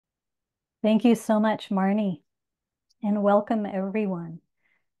Thank you so much, Marnie, and welcome everyone.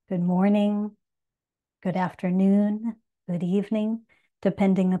 Good morning, good afternoon, good evening,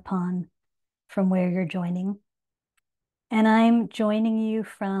 depending upon from where you're joining. And I'm joining you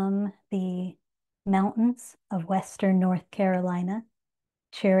from the mountains of Western North Carolina,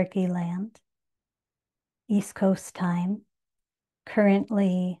 Cherokee land, East Coast time,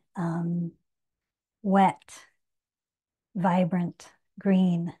 currently wet, vibrant,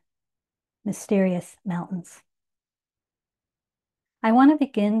 green, mysterious mountains. I want to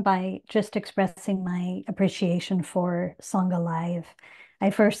begin by just expressing my appreciation for Sangha Live. I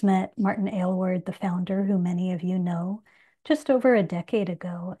first met Martin Aylward, the founder, who many of you know, just over a decade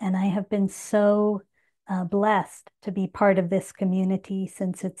ago, and I have been so blessed to be part of this community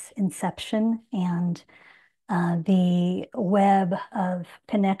since its inception and the web of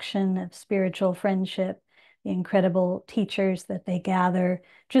connection, of spiritual friendship, the incredible teachers that they gather,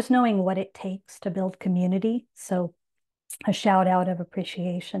 just knowing what it takes to build community. So a shout out of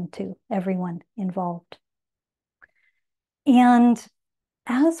appreciation to everyone involved. And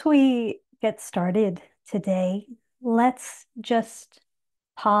as we get started today, let's just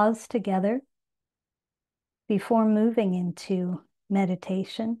pause together before moving into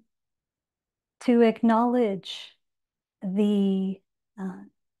meditation to acknowledge the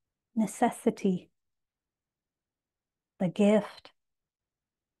necessity, the gift,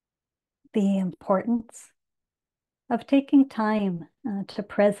 the importance of taking time to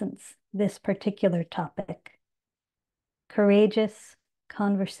presence this particular topic. Courageous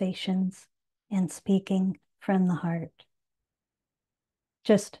conversations and speaking from the heart.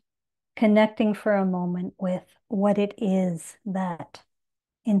 Just connecting for a moment with what it is that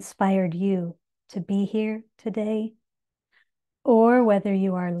inspired you to be here today, or whether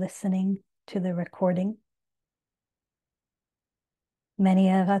you are listening to the recording.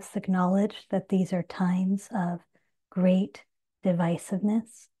 Many of us acknowledge that these are times of great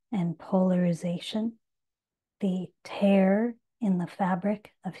divisiveness and polarization, the tear in the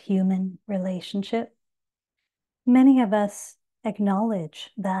fabric of human relationship. Many of us acknowledge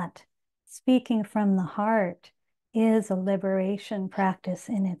that speaking from the heart is a liberation practice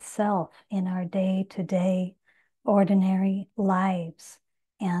in itself in our day-to-day ordinary lives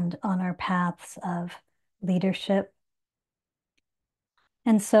and on our paths of leadership.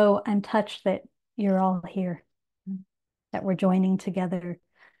 And so I'm touched that you're all here, that we're joining together.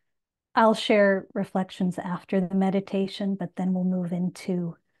 I'll share reflections after the meditation, but then we'll move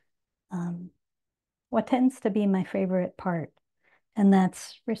into what tends to be my favorite part, and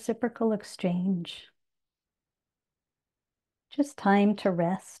that's reciprocal exchange. Just time to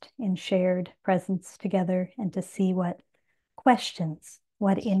rest in shared presence together and to see what questions,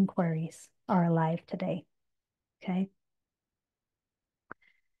 what inquiries are alive today. Okay.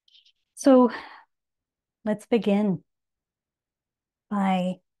 So let's begin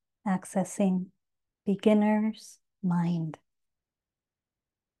by accessing beginner's mind.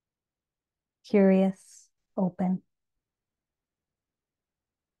 Curious, open.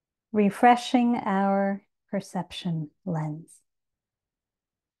 Refreshing our perception lens.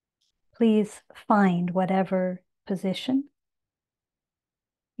 Please find whatever position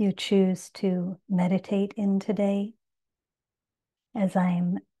you choose to meditate in today. As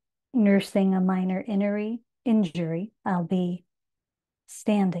I'm nursing a minor injury, I'll be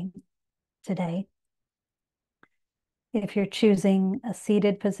standing today. If you're choosing a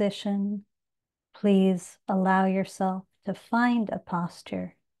seated position, please allow yourself to find a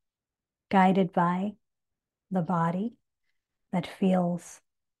posture guided by the body that feels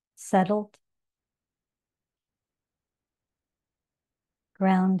settled,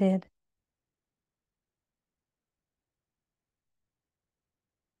 grounded,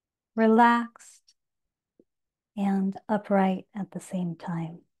 relaxed, and upright at the same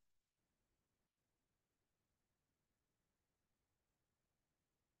time.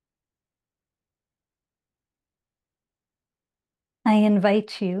 I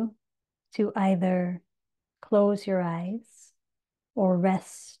invite you to either close your eyes or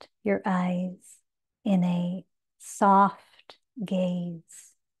rest your eyes in a soft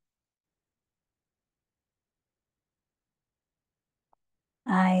gaze.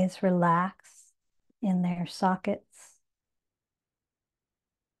 Eyes relax in their sockets.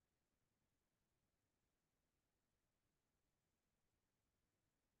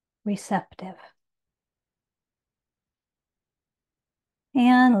 Receptive.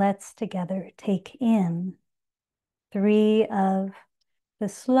 And let's together take in 3 of the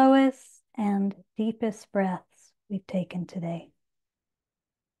slowest and deepest breaths we've taken today.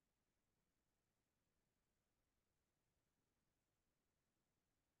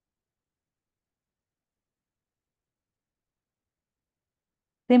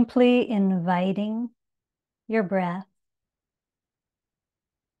 Simply inviting your breath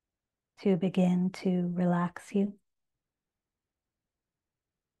to begin to relax you.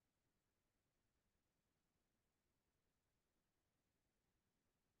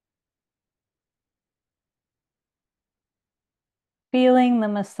 Feeling the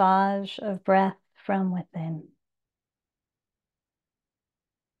massage of breath from within.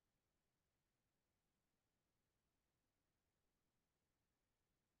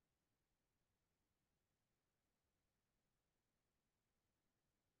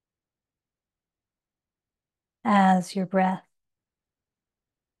 As your breath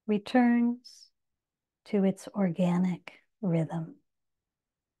returns to its organic rhythm.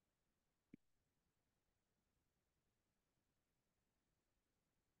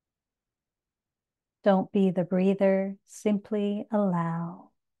 Don't be the breather, simply allow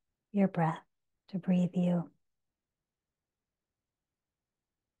your breath to breathe you.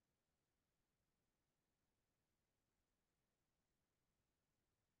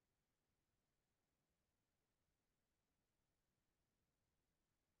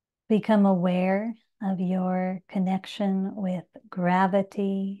 Become aware of your connection with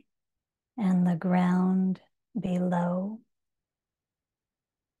gravity and the ground below.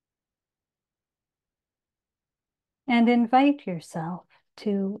 And invite yourself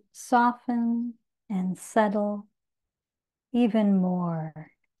to soften and settle even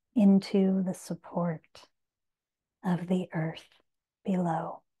more into the support of the earth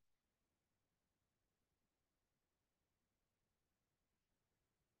below.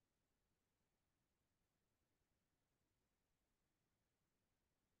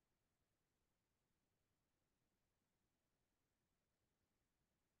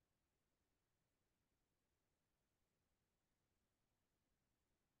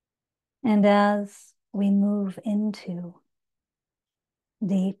 And as we move into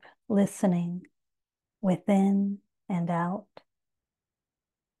deep listening within and out,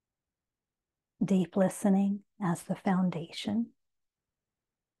 deep listening as the foundation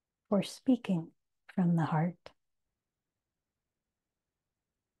for speaking from the heart,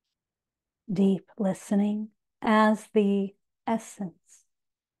 deep listening as the essence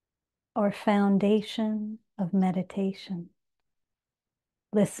or foundation of meditation,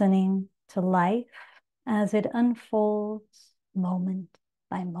 listening to life as it unfolds moment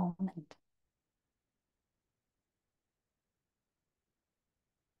by moment.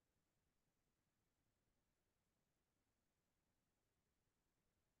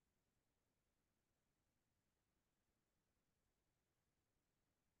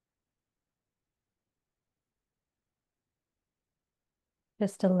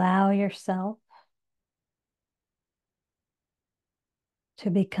 Just allow yourself to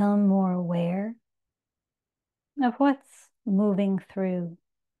become more aware of what's moving through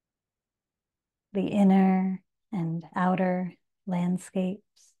the inner and outer landscapes.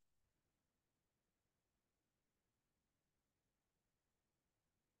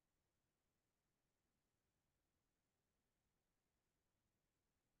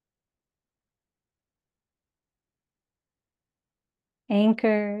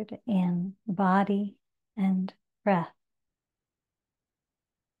 Anchored in body and breath.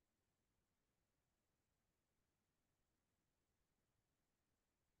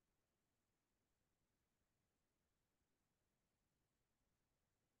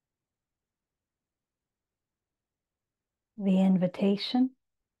 The invitation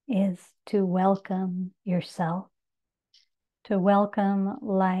is to welcome yourself, to welcome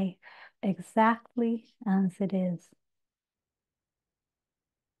life exactly as it is.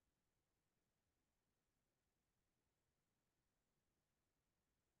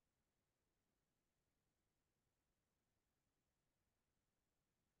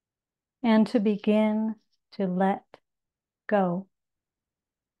 And to begin to let go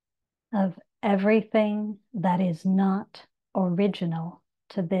of everything that is not original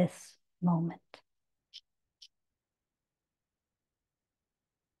to this moment.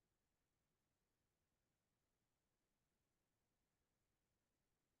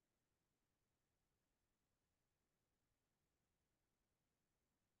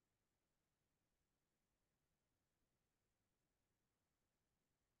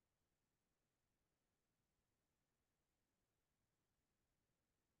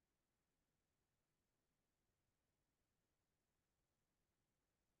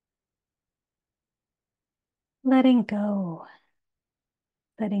 Letting go,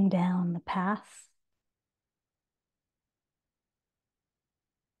 letting down the past,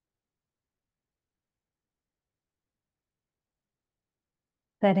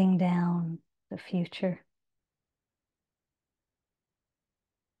 setting down the future.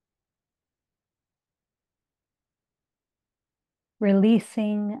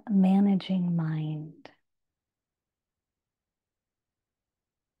 releasing, managing mind,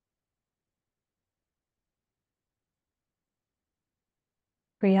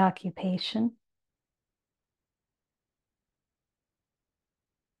 preoccupation,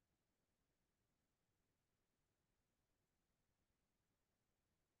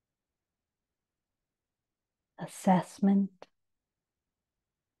 assessment,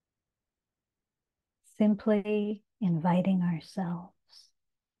 simply inviting ourselves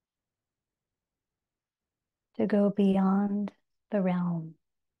to go beyond the realm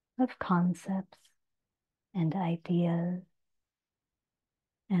of concepts and ideas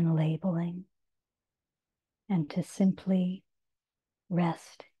and labeling, and to simply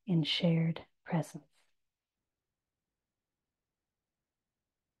rest in shared presence.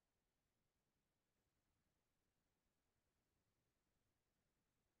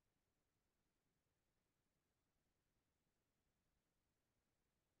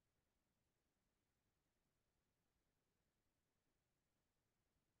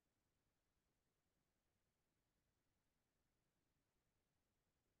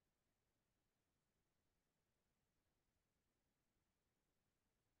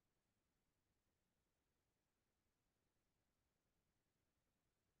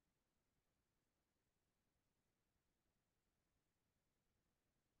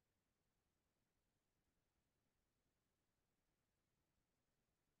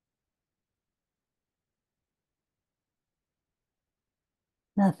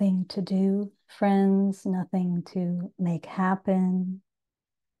 Nothing to do, friends, nothing to make happen,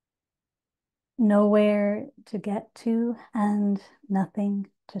 nowhere to get to, and nothing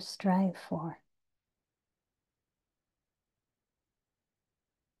to strive for.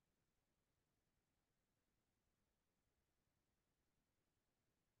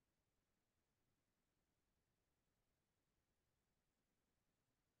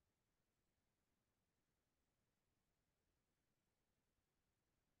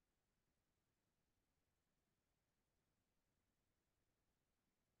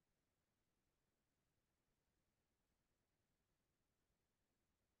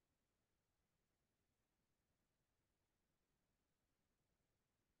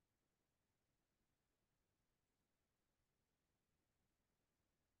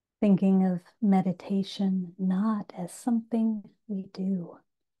 Thinking of meditation not as something we do,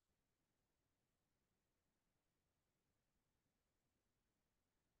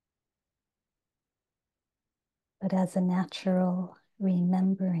 but as a natural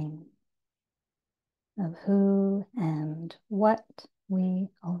remembering of who and what we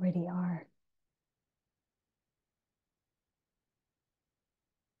already are.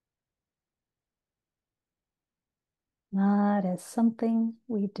 Not as something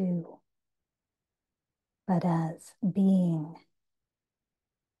we do, but as being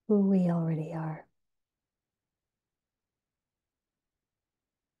who we already are.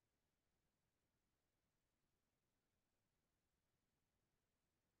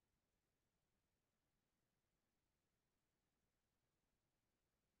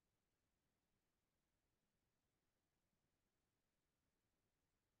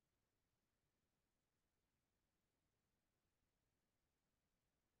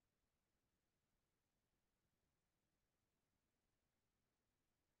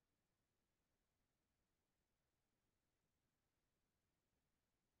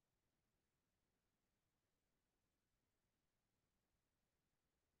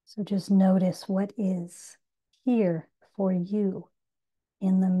 So just notice what is here for you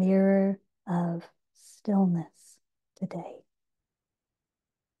in the mirror of stillness today.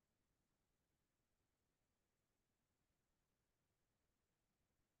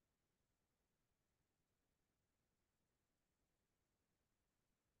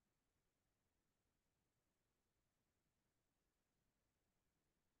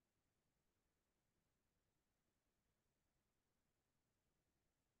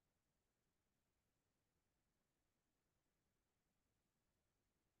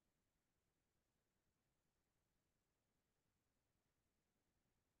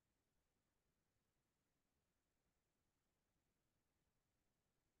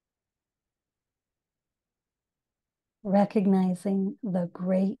 Recognizing the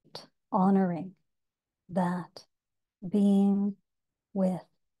great honoring that being with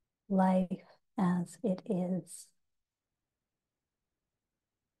life as it is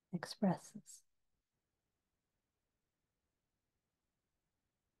expresses.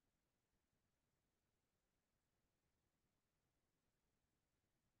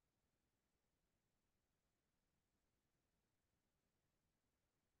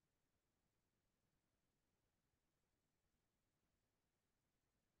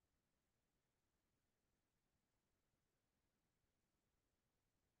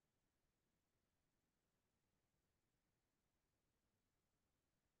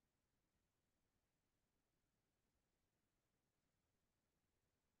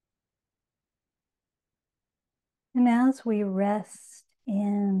 And as we rest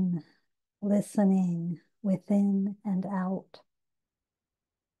in listening within and out,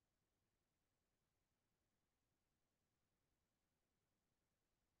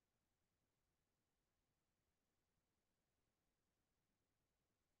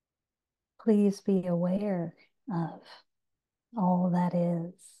 please be aware of all that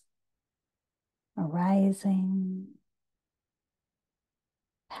is arising,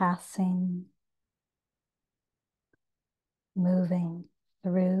 passing, moving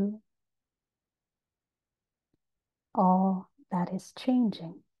through, all that is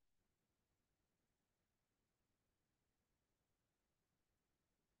changing.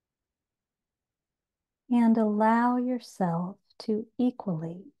 And allow yourself to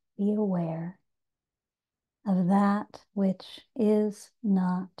equally be aware of that which is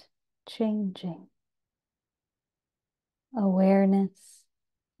not changing. Awareness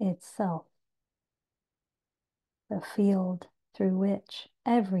itself, the field through which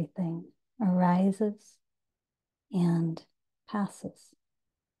everything arises and passes.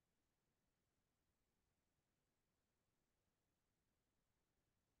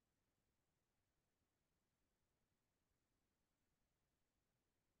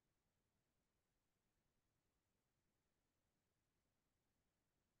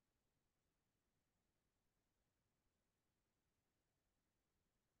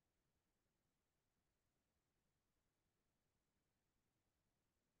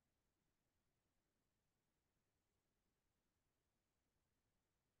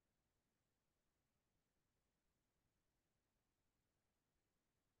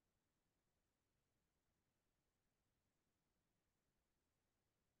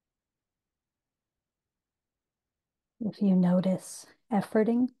 If you notice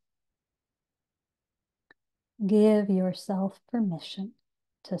efforting, give yourself permission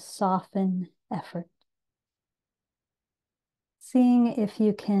to soften effort. Seeing if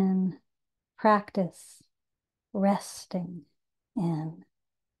you can practice resting and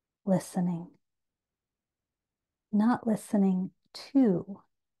listening, not listening to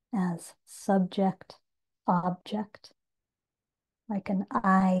as subject, object, like an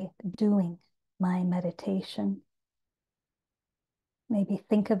I doing my meditation. Maybe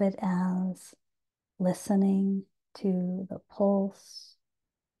think of it as listening to the pulse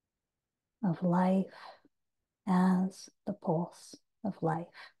of life as the pulse of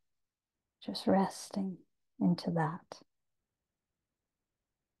life, just resting into that.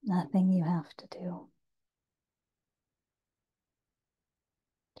 Nothing you have to do.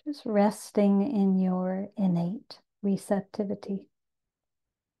 Just resting in your innate receptivity.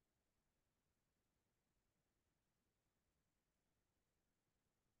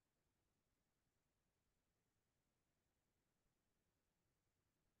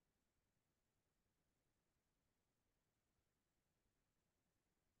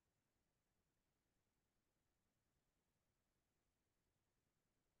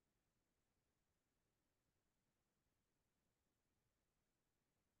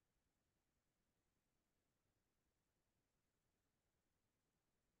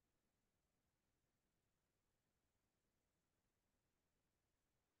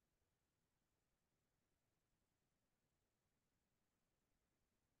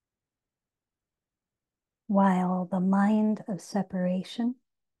 While the mind of separation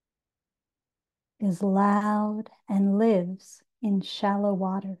is loud and lives in shallow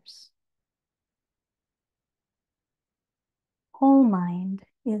waters, whole mind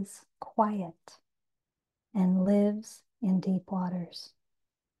is quiet and lives in deep waters.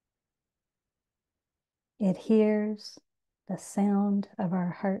 It hears the sound of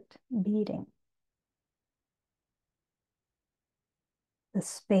our heart beating, the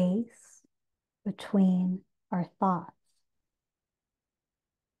space between our thoughts,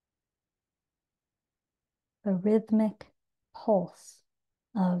 the rhythmic pulse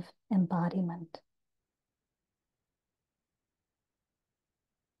of embodiment.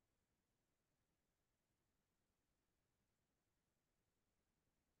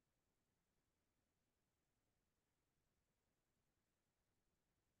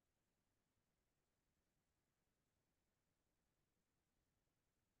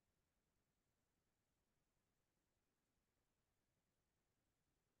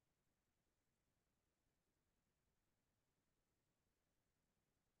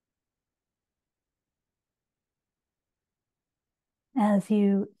 As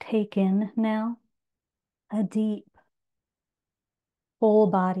you take in now a deep, full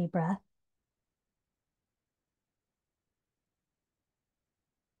body breath,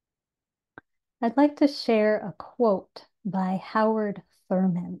 I'd like to share a quote by Howard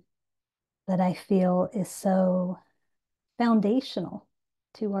Thurman, that I feel is so foundational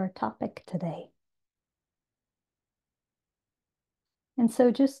to our topic today. And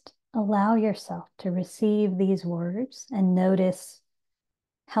so just allow yourself to receive these words and notice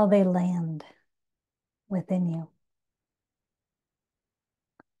how they land within you.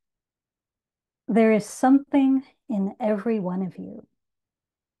 There is something in every one of you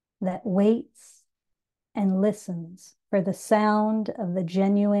that waits and listens for the sound of the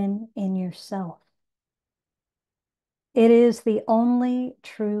genuine in yourself. It is the only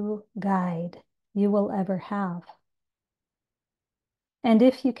true guide you will ever have. And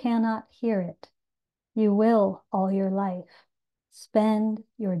if you cannot hear it, you will all your life spend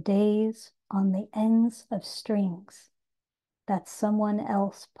your days on the ends of strings that someone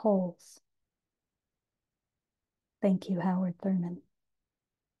else pulls. Thank you, Howard Thurman.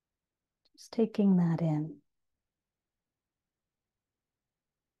 Just taking that in.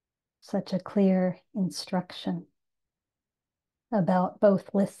 Such a clear instruction about both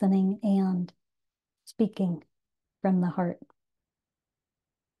listening and speaking from the heart.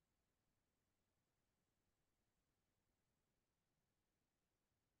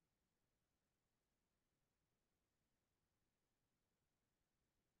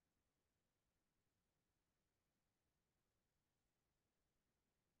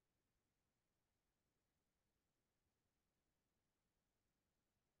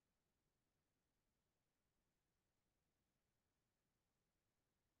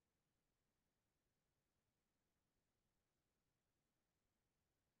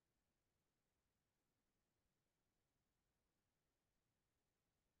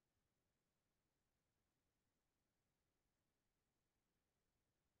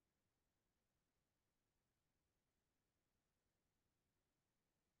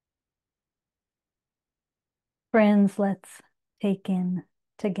 Friends, let's take in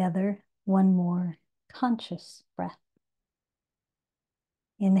together one more conscious breath.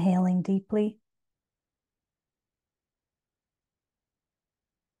 Inhaling deeply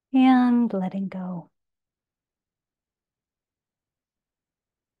and letting go.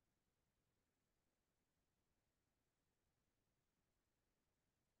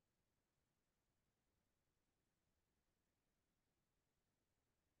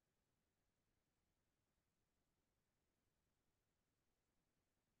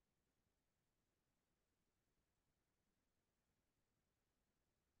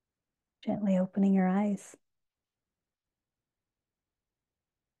 Gently opening your eyes.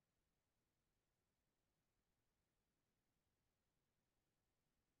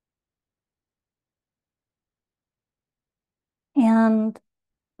 And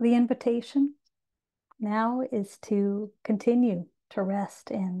the invitation now is to continue to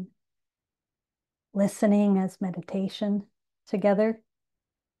rest in listening as meditation together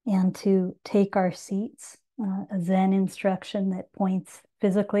and to take our seats, a Zen instruction that points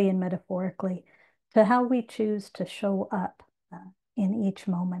physically and metaphorically to how we choose to show up in each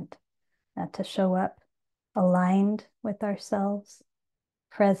moment, to show up aligned with ourselves,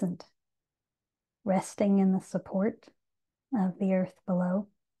 present, resting in the support of the earth below.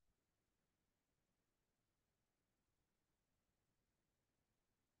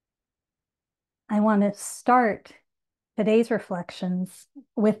 I want to start today's reflections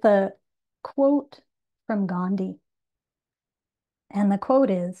with a quote from Gandhi. And the quote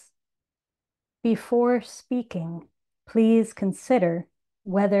is, "Before speaking, please consider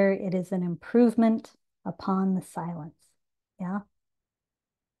whether it is an improvement upon the silence." Yeah.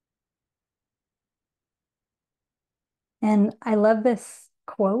 And I love this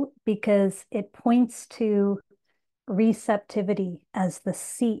quote because it points to receptivity as the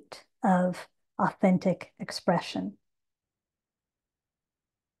seat of authentic expression.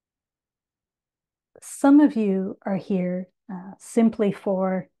 Some of you are here simply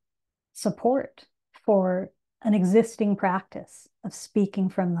for support, for an existing practice of speaking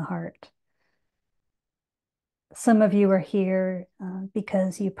from the heart. Some of you are here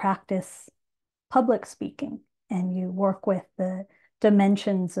because you practice public speaking and you work with the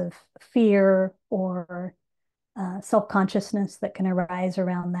dimensions of fear or self-consciousness that can arise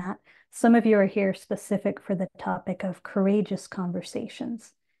around that. Some of you are here specific for the topic of courageous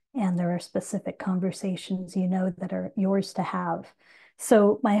conversations, and there are specific conversations you know that are yours to have.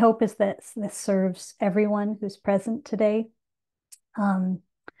 So my hope is that this serves everyone who's present today. I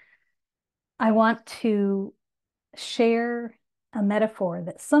want to share a metaphor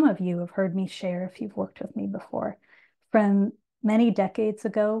that some of you have heard me share if you've worked with me before, from many decades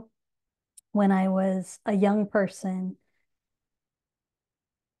ago when I was a young person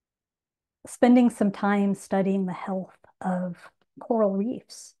spending some time studying the health of coral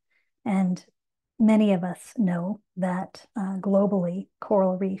reefs And many of us know that globally,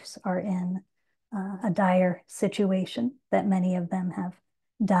 coral reefs are in a dire situation, that many of them have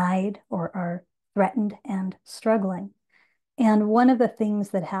died or are threatened and struggling. And one of the things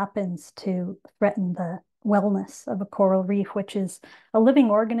that happens to threaten the wellness of a coral reef, which is a living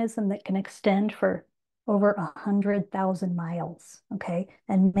organism that can extend for over 100,000 miles, okay,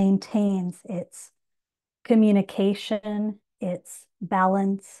 and maintains its communication, its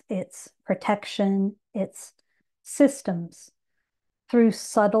balance, its protection, its systems through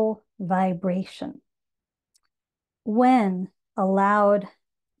subtle vibration. When a loud,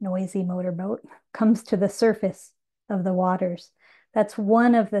 noisy motorboat comes to the surface of the waters, that's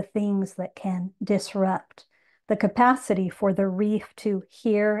one of the things that can disrupt the capacity for the reef to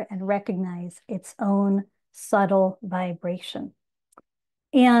hear and recognize its own subtle vibration.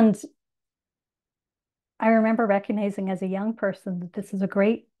 And I remember recognizing as a young person that this is a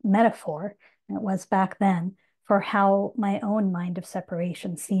great metaphor, and it was back then, for how my own mind of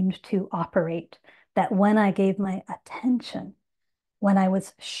separation seemed to operate. That when I gave my attention, when I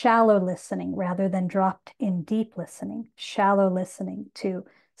was shallow listening rather than dropped in deep listening, shallow listening to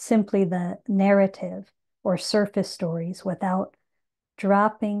simply the narrative or surface stories without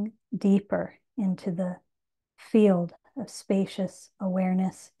dropping deeper into the field of spacious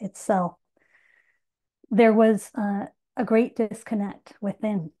awareness itself, there was a great disconnect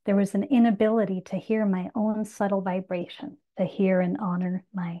within. There was an inability to hear my own subtle vibration, to hear and honor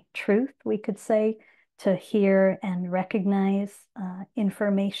my truth, we could say, to hear and recognize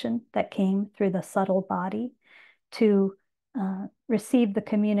information that came through the subtle body, to receive the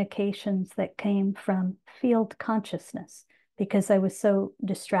communications that came from field consciousness, because I was so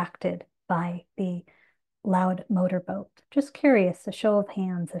distracted by the loud motorboat. Just curious, a show of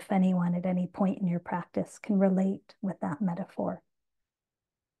hands, if anyone at any point in your practice can relate with that metaphor.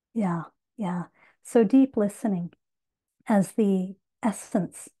 Yeah, yeah. So deep listening as the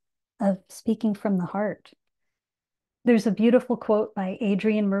essence of speaking from the heart. There's a beautiful quote by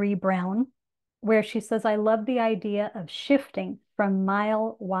Adrienne Marie Brown where she says, I love the idea of shifting from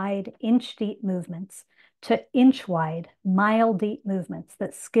mile-wide, inch-deep movements to inch-wide, mile-deep movements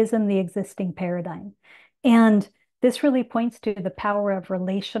that schism the existing paradigm. And this really points to the power of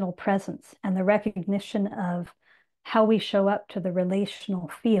relational presence and the recognition of how we show up to the relational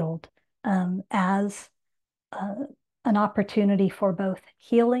field as uh, an opportunity for both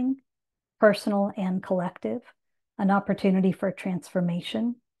healing, personal and collective, an opportunity for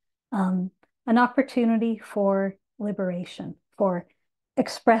transformation, an opportunity for liberation, for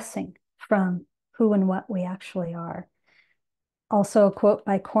expressing from who and what we actually are. Also, a quote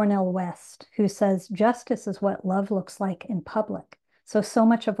by Cornel West, who says, justice is what love looks like in public. So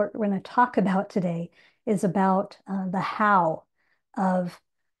much of what we're going to talk about today is about the how of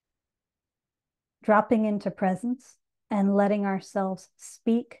dropping into presence and letting ourselves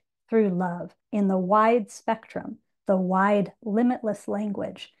speak through love in the wide spectrum, the wide, limitless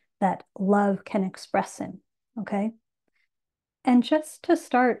language that love can express in. Okay. And just to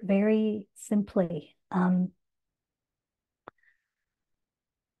start very simply,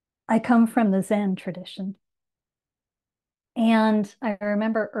 I come from the Zen tradition. And I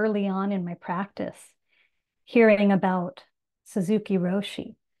remember early on in my practice hearing about Suzuki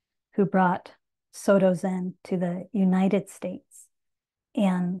Roshi, who brought Soto Zen to the United States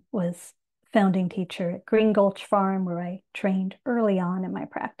and was founding teacher at Green Gulch Farm, where I trained early on in my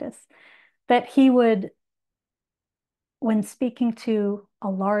practice, that he would, when speaking to a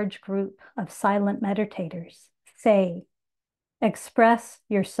large group of silent meditators, say, express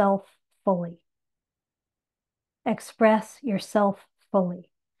yourself fully. Express yourself fully,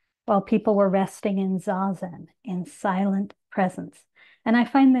 while people were resting in zazen, in silent presence. And I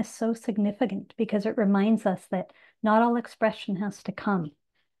find this so significant because it reminds us that not all expression has to come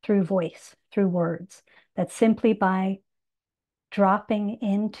through voice, through words, that simply by dropping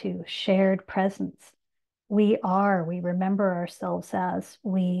into shared presence, we remember ourselves as,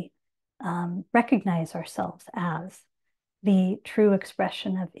 we recognize ourselves as the true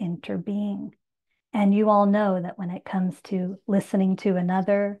expression of interbeing. And you all know that when it comes to listening to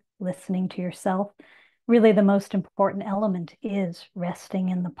another, listening to yourself, really the most important element is resting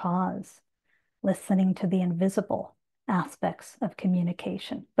in the pause, listening to the invisible aspects of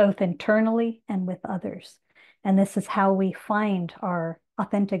communication, both internally and with others. And this is how we find our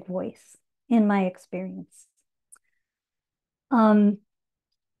authentic voice, in my experience.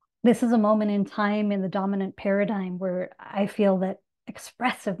 This is a moment in time in the dominant paradigm where I feel that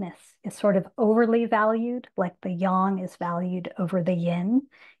expressiveness is sort of overly valued, like the yang is valued over the yin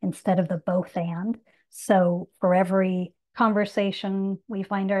instead of the both and. So for every conversation we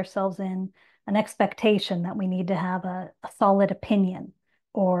find ourselves in, an expectation that we need to have a solid opinion,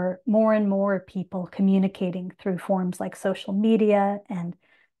 or more and more people communicating through forms like social media and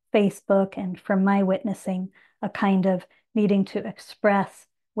Facebook, and from my witnessing, a kind of needing to express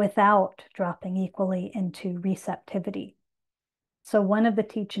without dropping equally into receptivity. So, one of the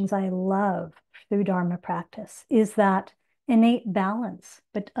teachings I love through Dharma practice is that innate balance,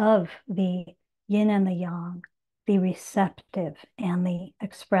 but of the yin and the yang, the receptive and the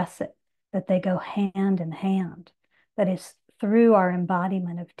expressive, that they go hand in hand. That is through our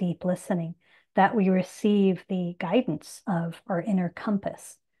embodiment of deep listening that we receive the guidance of our inner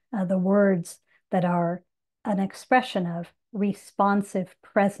compass, the words that are an expression of responsive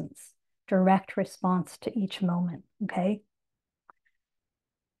presence, direct response to each moment. Okay.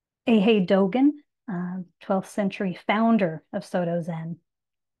 Eihei Dogen, 12th century founder of Soto Zen,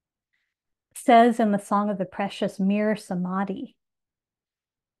 says in the Song of the Precious Mirror Samadhi,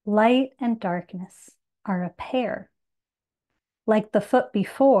 light and darkness are a pair, like the foot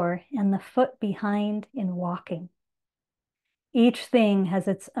before and the foot behind in walking. Each thing has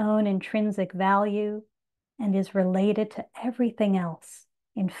its own intrinsic value and is related to everything else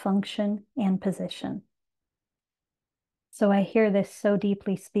in function and position. So I hear this so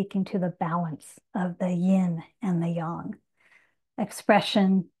deeply speaking to the balance of the yin and the yang,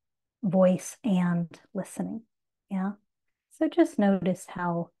 expression, voice, and listening. Yeah. So just notice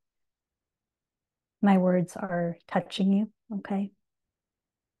how my words are touching you. Okay.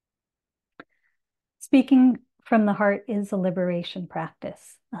 Speaking from the heart is a liberation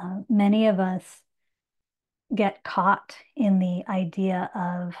practice. Many of us get caught in the idea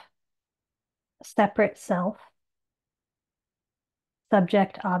of separate self,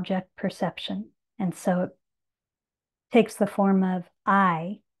 subject object perception. And so it takes the form of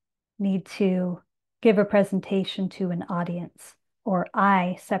I need to give a presentation to an audience, or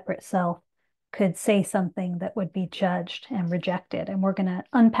I, separate self, could say something that would be judged and rejected. And we're going to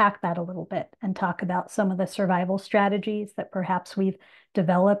unpack that a little bit and talk about some of the survival strategies that perhaps we've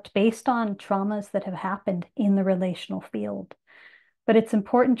developed based on traumas that have happened in the relational field. But it's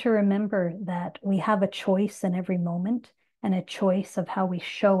important to remember that we have a choice in every moment, and a choice of how we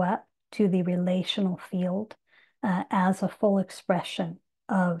show up to the relational field as a full expression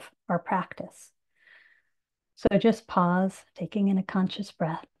of our practice. So just pause, taking in a conscious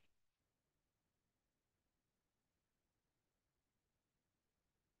breath.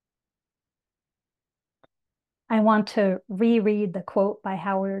 I want to reread the quote by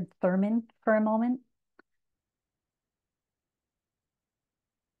Howard Thurman for a moment.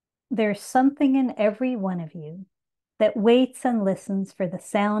 There's something in every one of you that waits and listens for the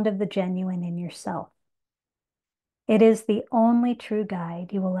sound of the genuine in yourself. It is the only true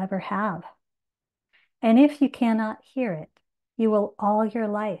guide you will ever have. And if you cannot hear it, you will all your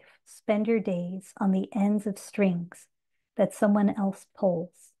life spend your days on the ends of strings that someone else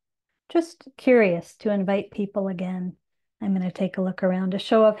pulls. Just curious to invite people again. I'm going to take a look around. A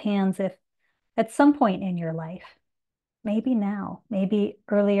show of hands if at some point in your life, maybe now, maybe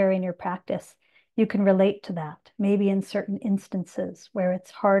earlier in your practice, you can relate to that. Maybe in certain instances where it's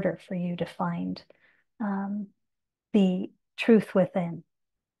harder for you to find the truth within.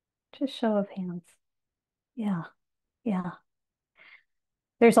 Just show of hands. Yeah, yeah.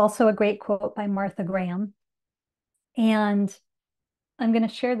 There's also a great quote by Martha Graham. And I'm going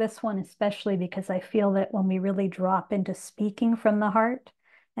to share this one especially because I feel that when we really drop into speaking from the heart,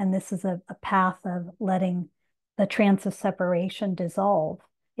 and this is a path of letting the trance of separation dissolve,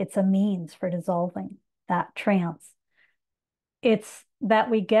 it's a means for dissolving that trance. It's that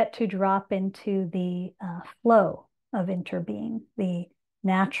we get to drop into the flow of interbeing, the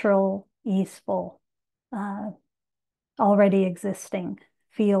natural, easeful, already existing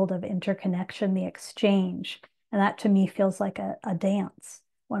field of interconnection, the exchange. And that to me feels like a dance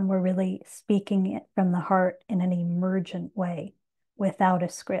when we're really speaking it from the heart in an emergent way without a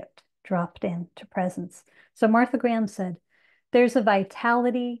script dropped into presence. So Martha Graham said, there's a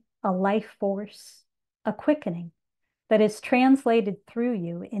vitality, a life force, a quickening that is translated through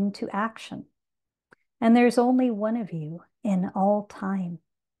you into action. And there's only one of you in all time.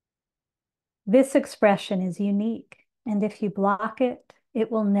 This expression is unique, and if you block it,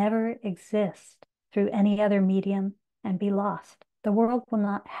 it will never exist through any other medium and be lost. The world will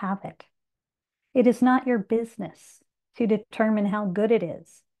not have it. It is not your business to determine how good it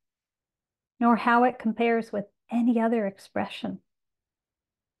is, nor how it compares with any other expression.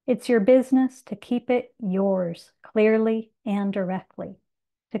 It's your business to keep it yours clearly and directly,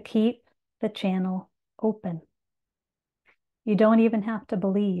 to keep the channel open. You don't even have to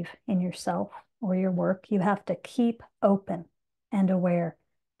believe in yourself or your work, you have to keep open and aware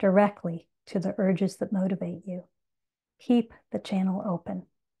directly to the urges that motivate you. Keep the channel open.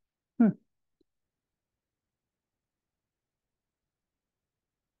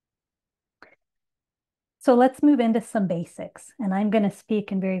 So let's move into some basics. And I'm going to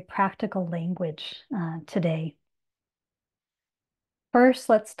speak in very practical language today. First,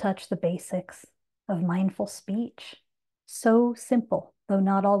 let's touch the basics of mindful speech. So simple, though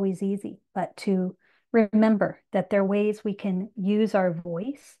not always easy, but to remember that there are ways we can use our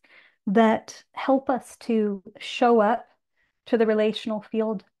voice that help us to show up to the relational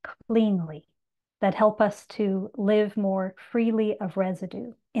field cleanly, that help us to live more freely of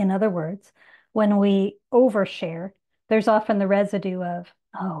residue. In other words, when we overshare, there's often the residue of,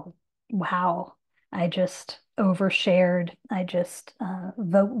 oh, wow, I just overshared. I just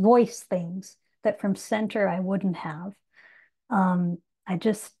voiced things that from center I wouldn't have. I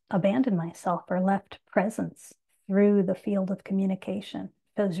just abandoned myself or left presence through the field of communication.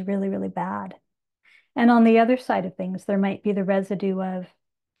 It was really, really bad. And on the other side of things, there might be the residue of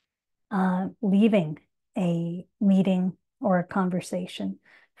leaving a meeting or a conversation,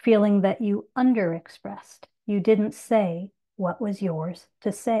 feeling that you underexpressed. You didn't say what was yours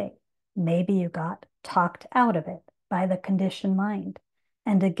to say. Maybe you got talked out of it by the conditioned mind.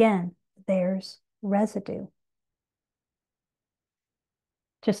 And again, there's residue.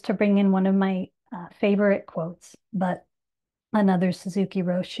 Just to bring in one of my favorite quotes, but another Suzuki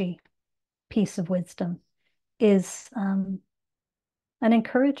Roshi piece of wisdom is an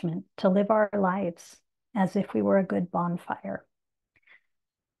encouragement to live our lives as if we were a good bonfire.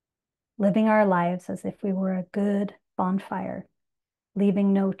 Living our lives as if we were a good bonfire,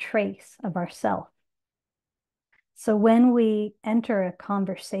 leaving no trace of ourself. So when we enter a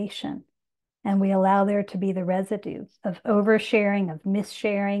conversation and we allow there to be the residue of oversharing, of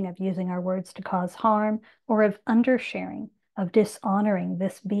missharing, of using our words to cause harm, or of undersharing, of dishonoring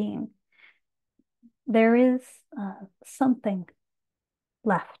this being, there is something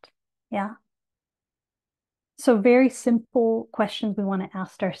left. Yeah. So very simple questions we want to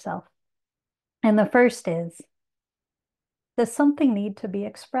ask ourselves. And the first is, does something need to be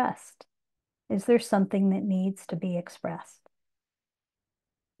expressed? Is there something that needs to be expressed?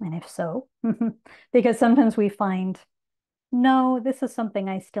 And if so, because sometimes we find, no, this is something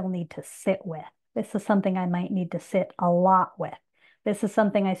I still need to sit with. This is something I might need to sit a lot with. This is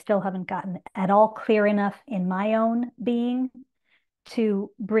something I still haven't gotten at all clear enough in my own being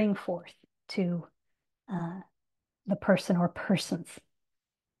to bring forth to the person or persons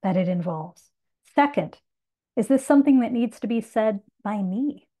that it involves. Second, is this something that needs to be said by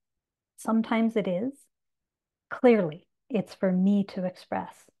me? Sometimes it is. Clearly, it's for me to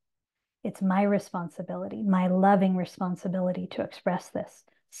express. It's my responsibility, my loving responsibility to express this.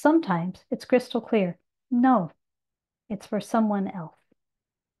 Sometimes it's crystal clear. No, it's for someone else.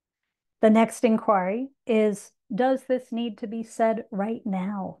 The next inquiry is, does this need to be said right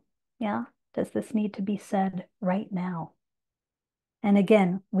now? Yeah, does this need to be said right now? And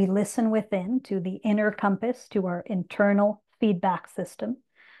again, we listen within to the inner compass, to our internal feedback system,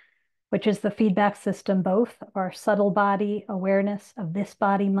 which is the feedback system both of our subtle body awareness of this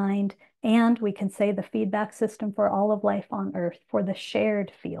body mind, and we can say the feedback system for all of life on earth, for the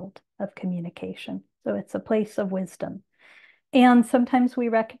shared field of communication. So it's a place of wisdom. And sometimes we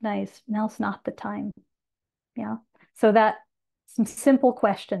recognize now's not the time. Yeah. So that some simple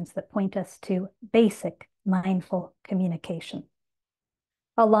questions that point us to basic mindful communication.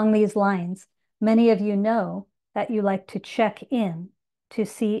 Along these lines, many of you know that you like to check in to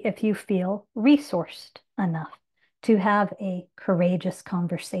see if you feel resourced enough to have a courageous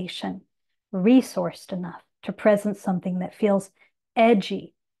conversation, resourced enough to present something that feels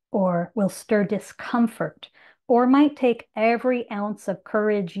edgy or will stir discomfort or might take every ounce of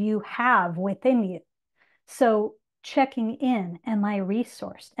courage you have within you. So checking in, am I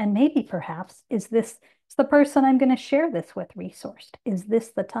resourced? And maybe perhaps, is the person I'm going to share this with resourced? Is this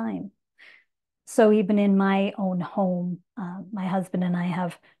the time? So even in my own home, my husband and I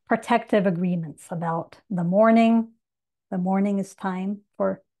have protective agreements about the morning. The morning is time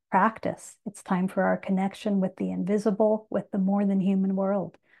for practice. It's time for our connection with the invisible, with the more than human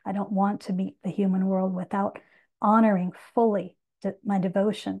world. I don't want to meet the human world without honoring fully my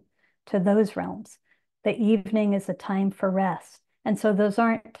devotion to those realms. The evening is a time for rest. And so those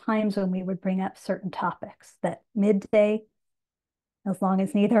aren't times when we would bring up certain topics. That midday, as long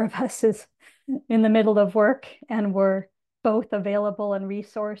as neither of us is in the middle of work and we're both available and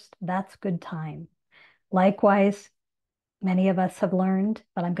resourced, that's good time. Likewise, many of us have learned,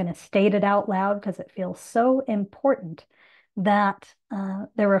 but I'm going to state it out loud because it feels so important, that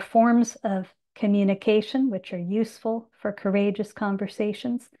there are forms of communication, which are useful for courageous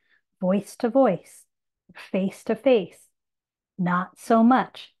conversations, voice to voice, face to face, not so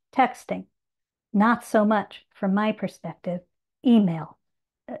much texting, not so much, from my perspective, email.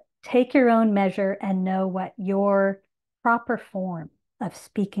 Take your own measure and know what your proper form of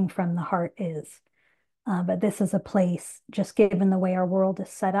speaking from the heart is. But this is a place, just given the way our world is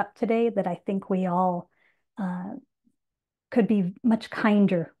set up today, that I think we all could be much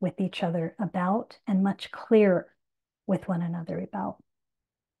kinder with each other about and much clearer with one another about.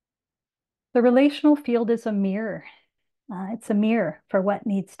 The relational field is a mirror. It's a mirror for what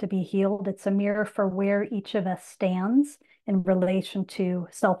needs to be healed. It's a mirror for where each of us stands in relation to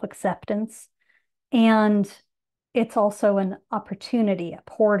self-acceptance. And it's also an opportunity, a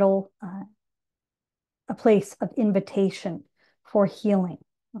portal, a place of invitation for healing.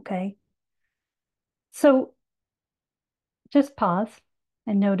 Okay. So just pause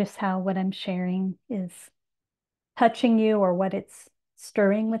and notice how what I'm sharing is touching you or what it's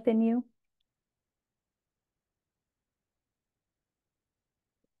stirring within you.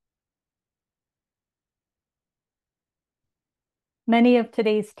 Many of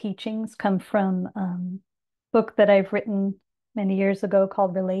today's teachings come from a book that I've written many years ago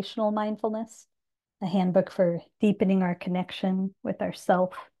called Relational Mindfulness, a handbook for deepening our connection with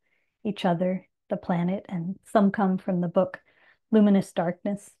ourself, each other, the planet, and some come from the book Luminous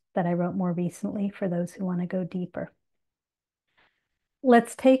Darkness that I wrote more recently for those who want to go deeper.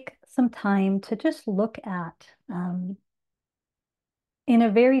 Let's take some time to just look at, in a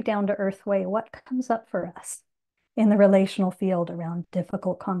very down-to-earth way, what comes up for us in the relational field around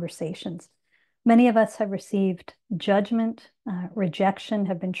difficult conversations. Many of us have received judgment, rejection,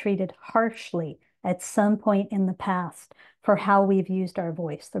 have been treated harshly at some point in the past for how we've used our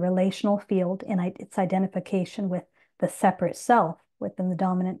voice. The relational field and its identification with the separate self within the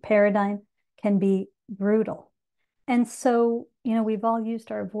dominant paradigm can be brutal. And so, we've all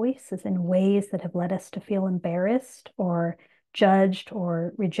used our voices in ways that have led us to feel embarrassed or judged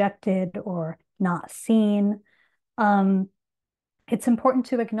or rejected or not seen. It's important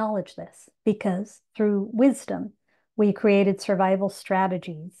to acknowledge this because through wisdom, we created survival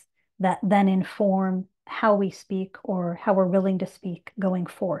strategies that then inform how we speak or how we're willing to speak going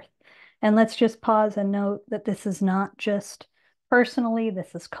forth. And let's just pause and note that this is not just personally,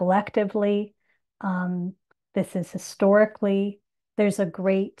 this is collectively, this is historically. There's a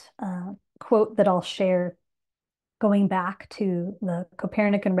great quote that I'll share going back to the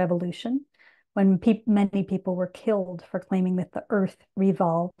Copernican revolution, when many people were killed for claiming that the earth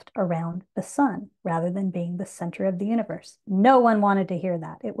revolved around the sun rather than being the center of the universe. No one wanted to hear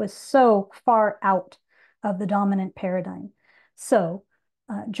that. It was so far out of the dominant paradigm. So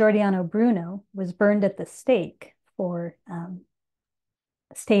Giordano Bruno was burned at the stake for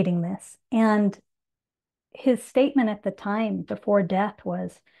stating this. And his statement at the time before death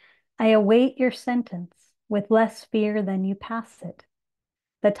was, "I await your sentence with less fear than you pass it.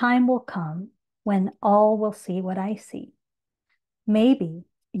 The time will come when all will see what I see. Maybe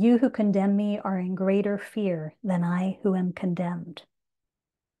you who condemn me are in greater fear than I who am condemned."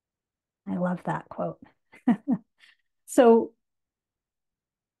 I love that quote. So,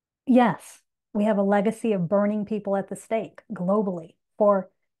 yes, we have a legacy of burning people at the stake globally for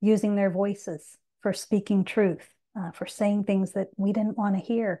using their voices, for speaking truth, for saying things that we didn't want to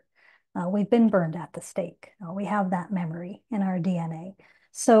hear. We've been burned at the stake. We have that memory in our DNA.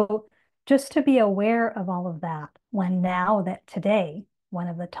 So just to be aware of all of that, when now that today, one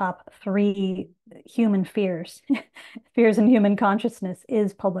of the top 3 human fears, fears in human consciousness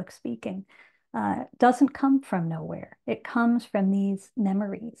is public speaking, doesn't come from nowhere. It comes from these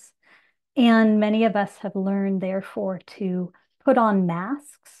memories. And many of us have learned, therefore, to put on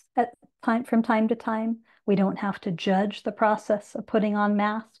masks from time to time. We don't have to judge the process of putting on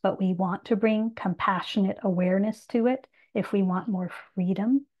masks, but we want to bring compassionate awareness to it if we want more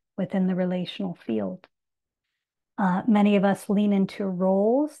freedom within the relational field. Many of us lean into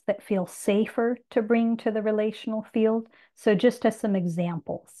roles that feel safer to bring to the relational field. So just as some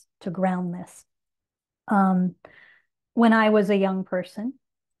examples to ground this. When I was a young person,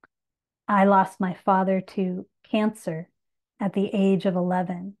 I lost my father to cancer at the age of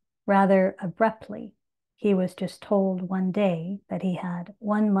 11, rather abruptly. He was just told one day that he had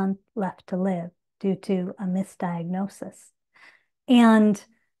 1 month left to live due to a misdiagnosis. And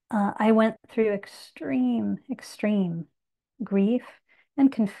I went through extreme grief and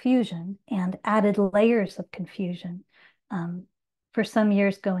confusion and added layers of confusion for some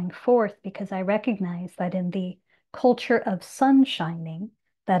years going forth, because I recognized that in the culture of sun shining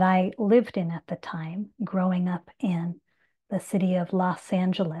that I lived in at the time, growing up in the city of Los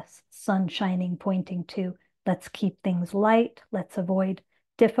Angeles, sun shining, pointing to let's keep things light, let's avoid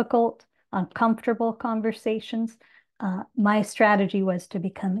difficult, uncomfortable conversations. My strategy was to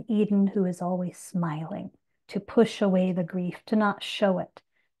become Eden, who is always smiling, to push away the grief, to not show it.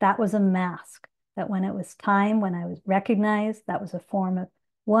 That was a mask that when it was time, when I was recognized, that was a form of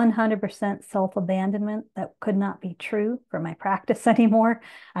 100% self-abandonment that could not be true for my practice anymore.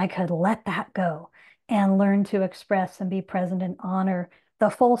 I could let that go and learn to express and be present and honor the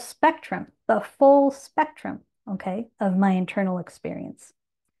full spectrum, okay, of my internal experience.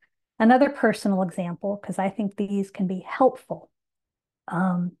 Another personal example, because I think these can be helpful,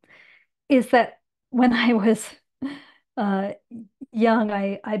 is that when I was uh, young,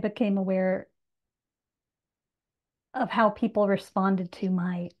 I became aware of how people responded to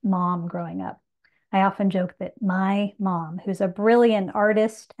my mom growing up. I often joke that my mom, who's a brilliant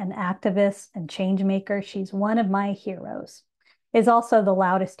artist and activist and change maker, she's one of my heroes, is also the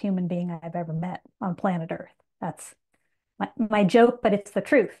loudest human being I've ever met on planet Earth. That's my joke, but it's the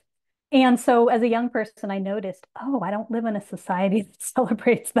truth. And so as a young person, I noticed, oh, I don't live in a society that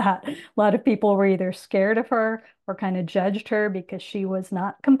celebrates that. A lot of people were either scared of her or kind of judged her because she was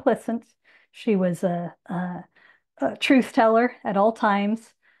not complicit. She was a truth teller at all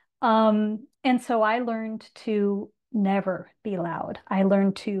times. And so I learned to never be loud. I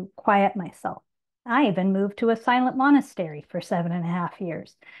learned to quiet myself. I even moved to a silent monastery for 7.5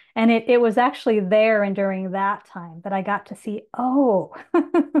 years. And it was actually there and during that time that I got to see, oh,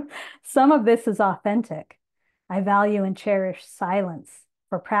 some of this is authentic. I value and cherish silence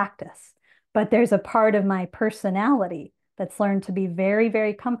for practice, but there's a part of my personality that's learned to be very,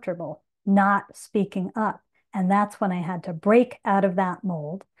 very comfortable not speaking up. And that's when I had to break out of that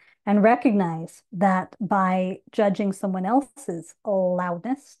mold and recognize that by judging someone else's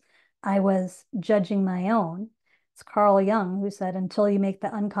loudness, I was judging my own. It's Carl Jung who said, until you make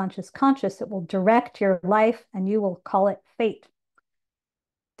the unconscious conscious, it will direct your life and you will call it fate.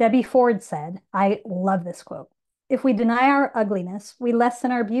 Debbie Ford said, I love this quote, if we deny our ugliness, we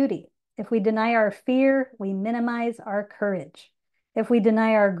lessen our beauty. If we deny our fear, we minimize our courage. If we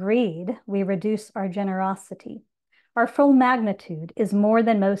deny our greed, we reduce our generosity. Our full magnitude is more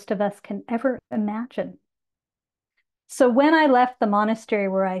than most of us can ever imagine. So when I left the monastery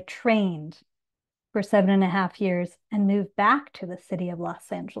where I trained for 7.5 years and moved back to the city of Los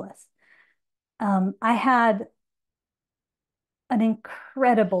Angeles, I had an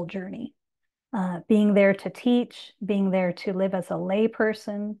incredible journey, being there to teach, being there to live as a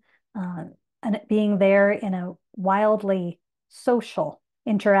layperson, and being there in a wildly social,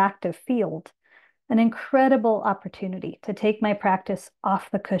 interactive field, an incredible opportunity to take my practice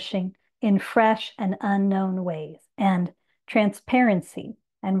off the cushion in fresh and unknown ways, and transparency,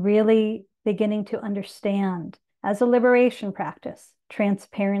 and really beginning to understand as a liberation practice,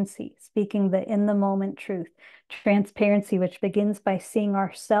 transparency, speaking the in the moment truth, transparency, which begins by seeing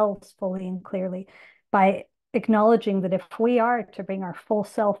ourselves fully and clearly, by acknowledging that if we are to bring our full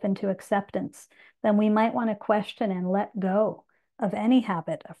self into acceptance, then we might want to question and let go of any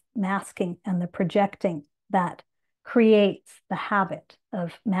habit of masking and the projecting that creates the habit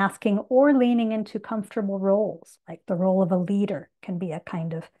of masking or leaning into comfortable roles, like the role of a leader can be a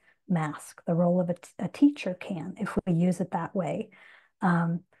kind of mask. The role of a teacher can, if we use it that way,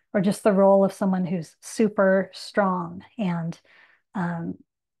 or just the role of someone who's super strong and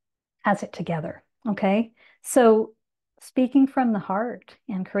has it together. Okay. So speaking from the heart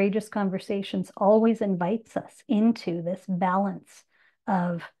and courageous conversations always invites us into this balance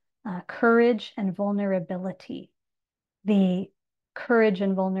of courage and vulnerability, the courage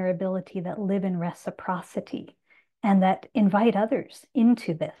and vulnerability that live in reciprocity and that invite others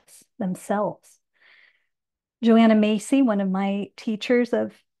into this themselves. Joanna Macy, one of my teachers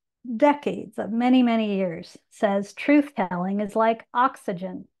of decades, of many, many years, says truth-telling is like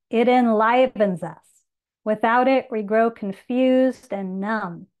oxygen. It enlivens us. Without it, we grow confused and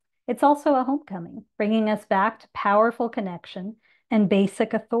numb. It's also a homecoming, bringing us back to powerful connection and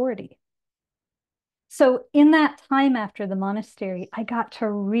basic authority. So in that time after the monastery, I got to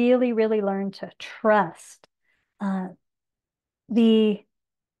really, really learn to trust the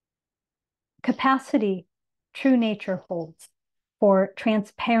capacity true nature holds for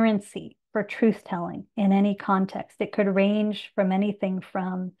transparency, for truth-telling in any context. It could range from anything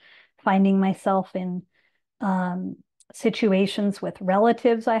from finding myself in situations with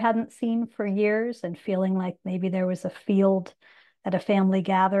relatives I hadn't seen for years and feeling like maybe there was a field at a family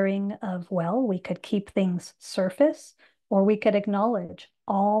gathering of, well, we could keep things surface or we could acknowledge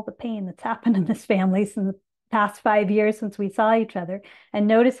all the pain that's happened in this family since past 5 years since we saw each other, and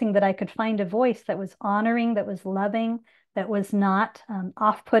noticing that I could find a voice that was honoring, that was loving, that was not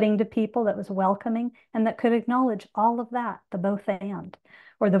off-putting to people, that was welcoming, and that could acknowledge all of that, the both and,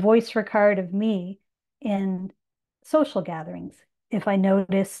 or the voice required of me in social gatherings. If I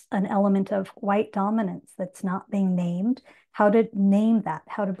notice an element of white dominance that's not being named, how to name that,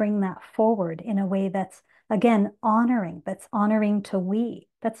 how to bring that forward in a way that's, again, honoring, that's honoring to we.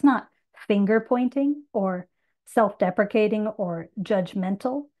 That's not finger pointing or self-deprecating or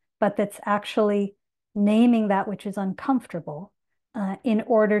judgmental, but that's actually naming that which is uncomfortable in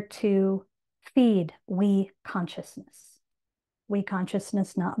order to feed we consciousness. We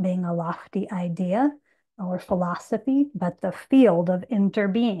consciousness not being a lofty idea or philosophy, but the field of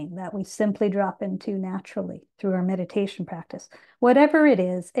interbeing that we simply drop into naturally through our meditation practice. Whatever it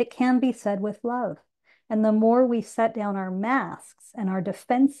is, it can be said with love. And the more we set down our masks and our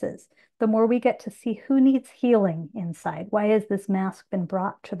defenses, the more we get to see who needs healing inside. Why has this mask been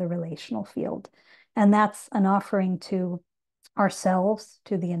brought to the relational field? And that's an offering to ourselves,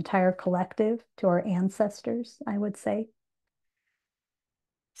 to the entire collective, to our ancestors, I would say.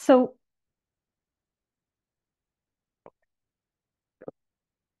 So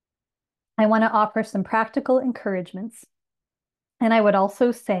I want to offer some practical encouragements. And I would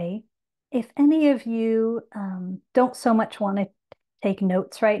also say, if any of you don't so much want to take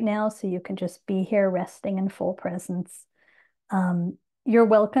notes right now, so you can just be here resting in full presence, you're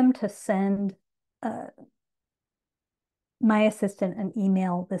welcome to send my assistant an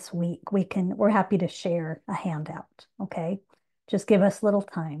email this week. We're happy to share a handout, okay? Just give us a little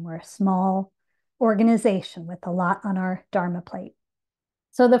time. We're a small organization with a lot on our Dharma plate.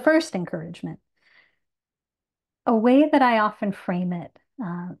 So the first encouragement, a way that I often frame it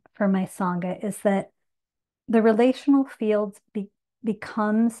for my Sangha is that the relational field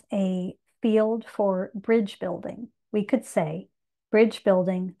becomes a field for bridge building. We could say bridge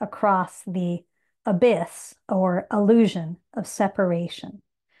building across the abyss or illusion of separation.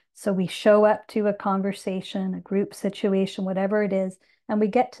 So we show up to a conversation, a group situation, whatever it is, and we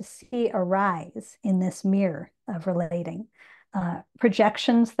get to see arise in this mirror of relating.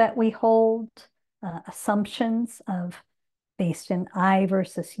 Projections that we hold, assumptions of based in I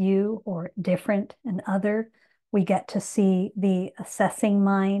versus you or different and other. We get to see the assessing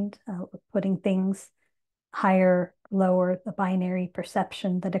mind, putting things higher, lower, the binary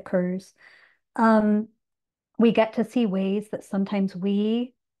perception that occurs. We get to see ways that sometimes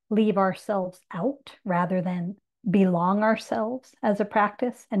we leave ourselves out rather than belong ourselves as a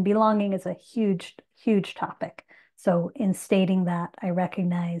practice. And belonging is a huge, huge topic. So in stating that, I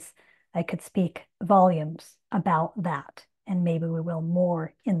recognize I could speak volumes about that, and maybe we will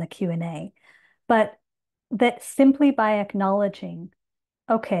more in the Q&A. But that simply by acknowledging,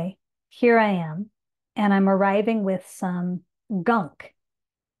 okay, here I am, and I'm arriving with some gunk,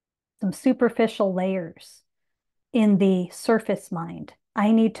 some superficial layers in the surface mind.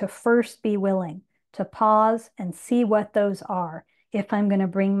 I need to first be willing to pause and see what those are if I'm going to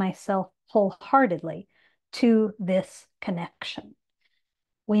bring myself wholeheartedly to this connection.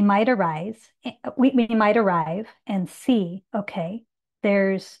 We might we might arrive and see, okay,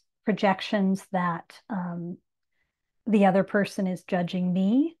 there's projections that the other person is judging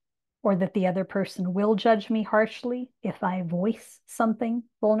me, or that the other person will judge me harshly if I voice something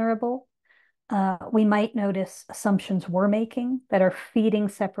vulnerable. We might notice assumptions we're making that are feeding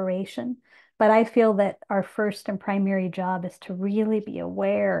separation. But I feel that our first and primary job is to really be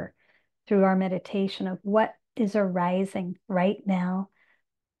aware through our meditation of what is arising right now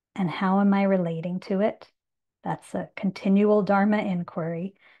and how am I relating to it. That's a continual Dharma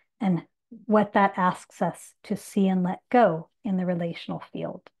inquiry, and what that asks us to see and let go in the relational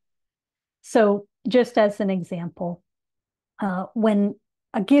field. So just as an example, when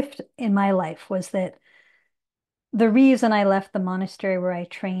a gift in my life was that the reason I left the monastery where I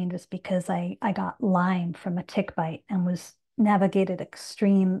trained was because I got Lyme from a tick bite and was navigated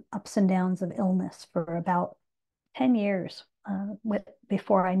extreme ups and downs of illness for about 10 years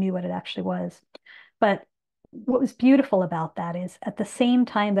before I knew what it actually was. But what was beautiful about that is at the same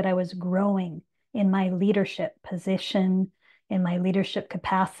time that I was growing in my leadership position, in my leadership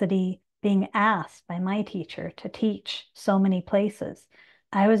capacity, being asked by my teacher to teach so many places,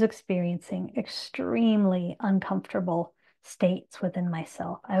 I was experiencing extremely uncomfortable states within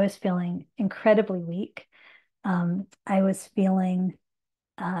myself. I was feeling incredibly weak. I was feeling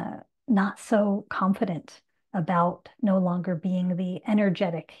not so confident about no longer being the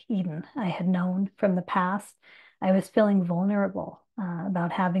energetic Eden I had known from the past. I was feeling vulnerable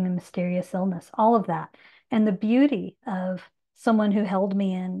about having a mysterious illness, all of that. And the beauty of someone who held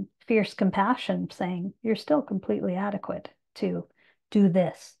me in fierce compassion, saying, "You're still completely adequate to do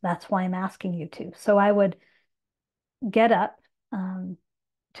this. That's why I'm asking you to." So I would get up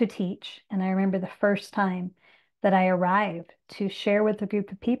to teach. And I remember the first time that I arrived to share with a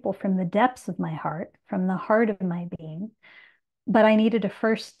group of people from the depths of my heart, from the heart of my being. But I needed to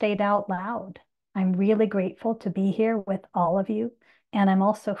first state out loud, "I'm really grateful to be here with all of you. And I'm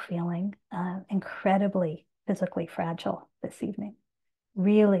also feeling incredibly physically fragile this evening,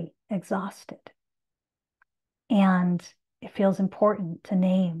 really exhausted. And it feels important to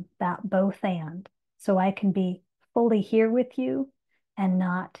name that both and, so I can be fully here with you and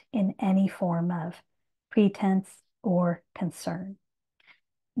not in any form of pretense or concern."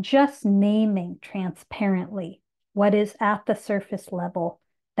 Just naming transparently what is at the surface level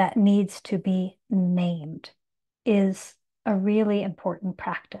that needs to be named is a really important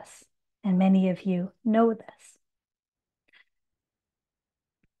practice. And many of you know this.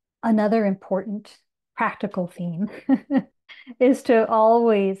 Another important practical theme is to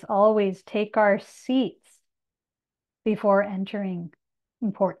always, always take our seats before entering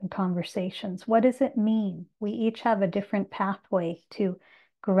important conversations. What does it mean? We each have a different pathway to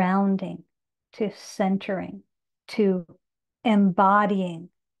grounding, to centering, to embodying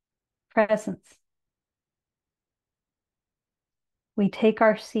presence. We take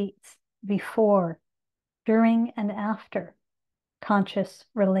our seats before, during, and after conscious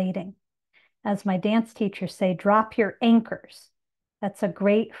relating. As my dance teachers say, drop your anchors. That's a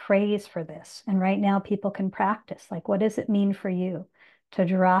great phrase for this. And right now, people can practice. Like, what does it mean for you to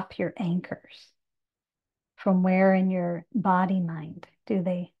drop your anchors? From where in your body mind do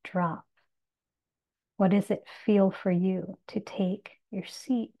they drop? What does it feel for you to take your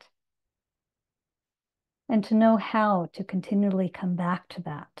seat? And to know how to continually come back to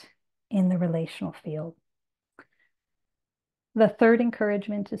that in the relational field. The third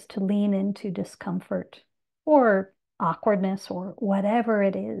encouragement is to lean into discomfort or awkwardness or whatever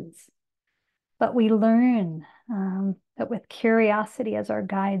it is. But we learn that with curiosity as our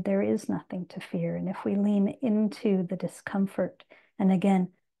guide, there is nothing to fear. And if we lean into the discomfort and again,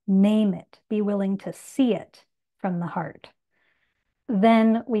 name it, be willing to see it from the heart,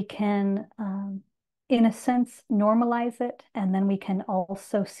 then we can, in a sense, normalize it. And then we can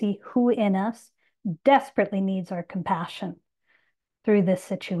also see who in us desperately needs our compassion through this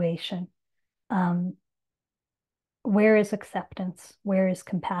situation. Where is acceptance? Where is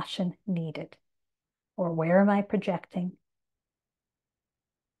compassion needed? Or where am I projecting?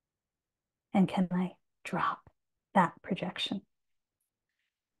 And can I drop that projection?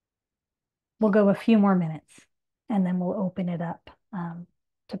 We'll go a few more minutes and then we'll open it up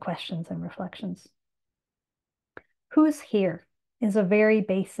to questions and reflections. Who's here is a very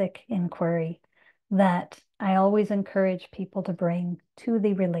basic inquiry that I always encourage people to bring to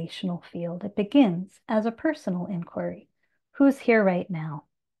the relational field. It begins as a personal inquiry. Who's here right now?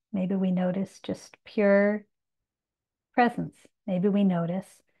 Maybe we notice just pure presence. Maybe we notice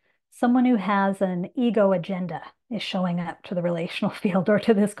someone who has an ego agenda is showing up to the relational field or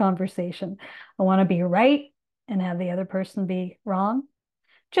to this conversation. I want to be right and have the other person be wrong.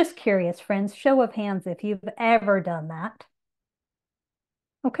 Just curious, friends, show of hands if you've ever done that.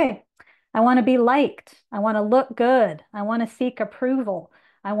 Okay. I want to be liked. I want to look good. I want to seek approval.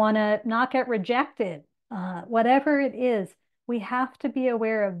 I want to not get rejected. Whatever it is, we have to be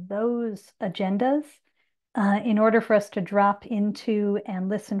aware of those agendas in order for us to drop into and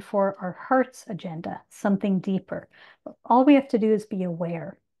listen for our heart's agenda, something deeper. All we have to do is be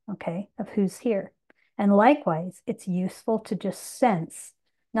aware, okay, of who's here. And likewise, it's useful to just sense,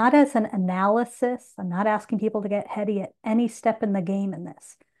 not as an analysis. I'm not asking people to get heady at any step in the game in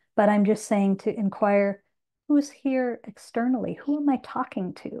this, but I'm just saying to inquire, who's here externally? Who am I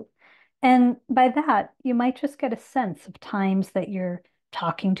talking to? And by that, you might just get a sense of times that you're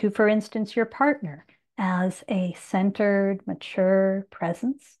talking to, for instance, your partner as a centered, mature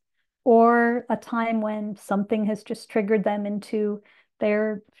presence, or a time when something has just triggered them into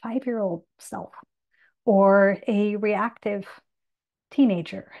their 5-year-old self or a reactive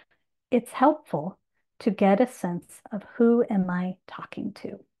teenager. It's helpful to get a sense of who am I talking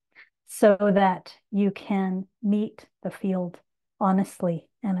to so that you can meet the field honestly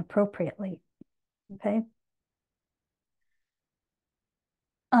and appropriately. Okay.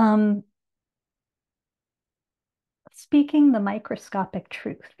 Speaking the microscopic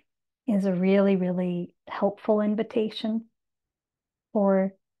truth is a really, really helpful invitation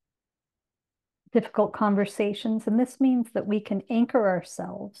for difficult conversations. And this means that we can anchor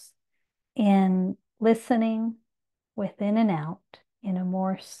ourselves in listening within and out in a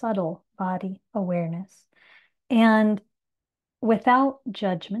more subtle body awareness. And without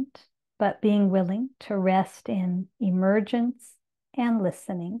judgment, but being willing to rest in emergence and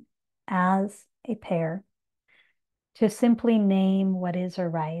listening as a pair, to simply name what is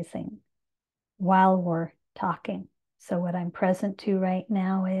arising while we're talking. So, what I'm present to right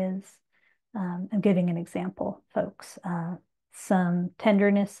now is I'm giving an example, folks. Some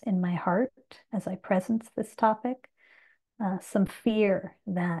tenderness in my heart as I presence this topic, some fear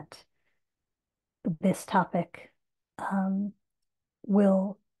that this topic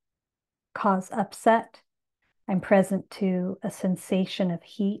will cause upset. I'm present to a sensation of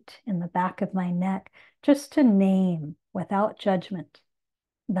heat in the back of my neck, just to name without judgment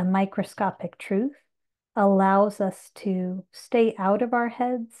the microscopic truth allows us to stay out of our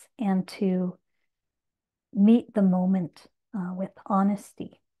heads and to meet the moment with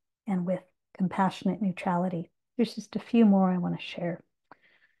honesty and with compassionate neutrality. There's just a few more I want to share.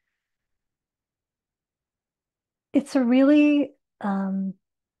 It's a really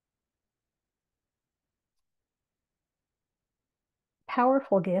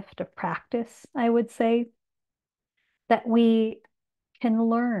powerful gift of practice, I would say, that we can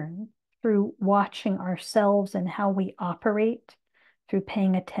learn through watching ourselves and how we operate, through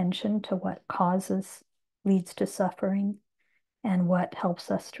paying attention to what causes, leads to suffering, and what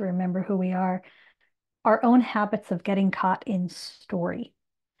helps us to remember who we are, our own habits of getting caught in story,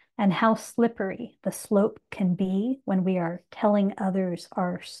 and how slippery the slope can be when we are telling others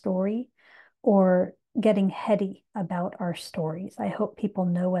our story or getting heady about our stories. I hope people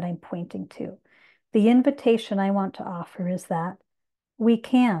know what I'm pointing to. The invitation I want to offer is that we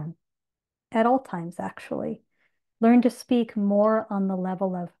can, at all times actually, learn to speak more on the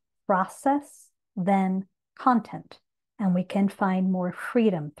level of process than content. And we can find more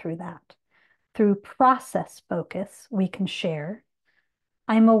freedom through that. Through process focus, we can share.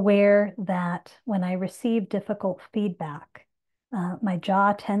 I'm aware that when I receive difficult feedback, my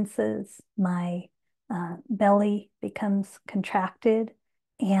jaw tenses, my belly becomes contracted,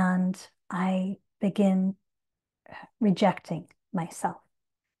 and I begin rejecting myself.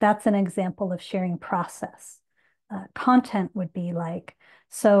 That's an example of sharing process. Content would be like,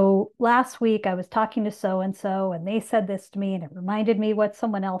 so last week I was talking to so and so, and they said this to me, and it reminded me what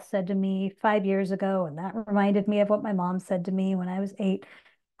someone else said to me 5 years ago, and that reminded me of what my mom said to me when I was 8.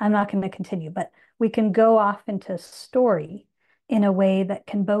 I'm not going to continue, but we can go off into story in a way that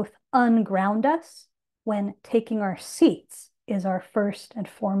can both unground us when taking our seats is our first and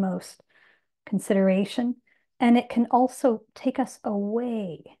foremost consideration. And it can also take us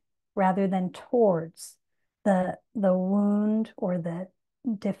away rather than towards the wound or the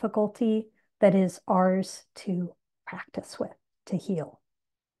difficulty that is ours to practice with, to heal.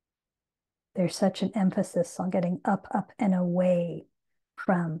 There's such an emphasis on getting up, up, and away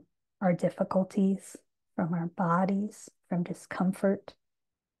from our difficulties, from our bodies, from discomfort.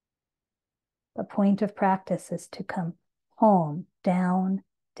 The point of practice is to come home, down,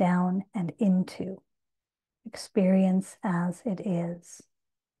 down, and into experience as it is,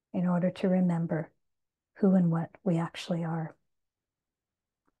 in order to remember who and what we actually are.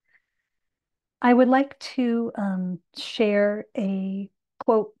 I would like to share a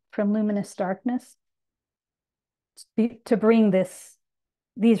quote from Luminous Darkness to bring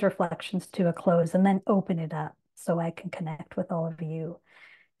these reflections to a close and then open it up so I can connect with all of you.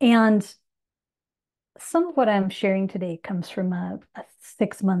 And some of what I'm sharing today comes from a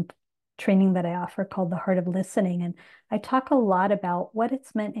 6-month training that I offer called The Heart of Listening. And I talk a lot about what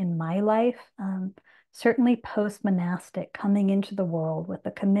it's meant in my life, certainly post-monastic, coming into the world with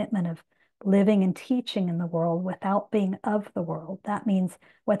the commitment of living and teaching in the world without being of the world. That means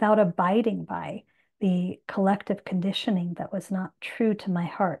without abiding by the collective conditioning that was not true to my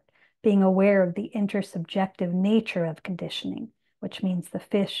heart, being aware of the intersubjective nature of conditioning, which means the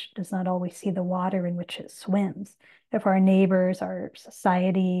fish does not always see the water in which it swims. If our neighbors, our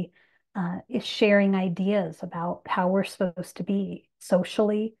society is sharing ideas about how we're supposed to be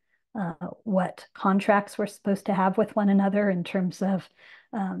socially, what contracts we're supposed to have with one another in terms of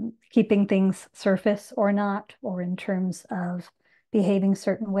keeping things surface or not, or in terms of behaving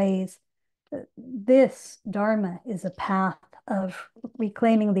certain ways. This Dharma is a path of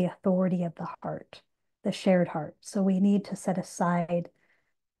reclaiming the authority of the heart, the shared heart. So we need to set aside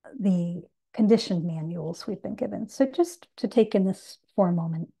the conditioned manuals we've been given. So just to take in this for a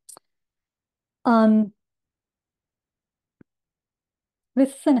moment.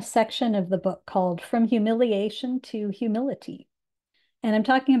 This is in a section of the book called From Humiliation to Humility. And I'm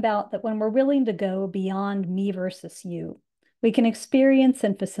talking about that when we're willing to go beyond me versus you, we can experience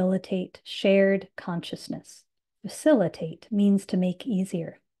and facilitate shared consciousness. Facilitate means to make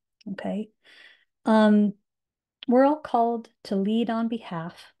easier, okay? We're all called to lead on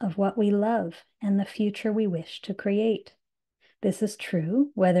behalf of what we love and the future we wish to create. This is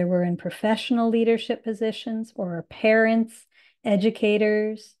true whether we're in professional leadership positions or are parents,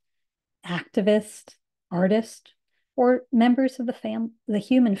 educators, activists, artists, or members of the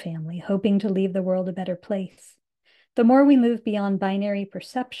human family hoping to leave the world a better place. The more we move beyond binary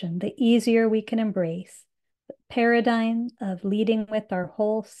perception, the easier we can embrace the paradigm of leading with our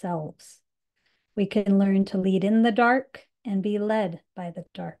whole selves. We can learn to lead in the dark and be led by the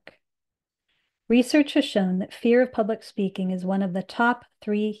dark. Research has shown that fear of public speaking is one of the top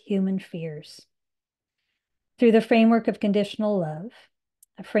 3 human fears. Through the framework of conditional love,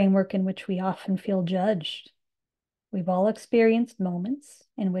 a framework in which we often feel judged, we've all experienced moments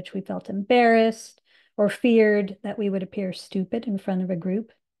in which we felt embarrassed or feared that we would appear stupid in front of a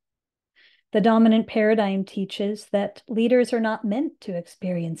group. The dominant paradigm teaches that leaders are not meant to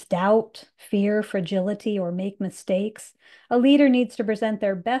experience doubt, fear, fragility, or make mistakes. A leader needs to present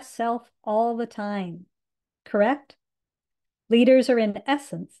their best self all the time, correct? Leaders are in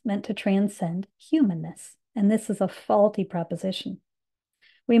essence meant to transcend humanness, and this is a faulty proposition.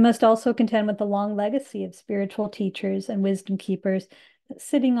 We must also contend with the long legacy of spiritual teachers and wisdom keepers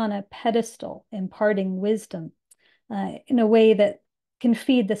sitting on a pedestal, imparting wisdom in a way that can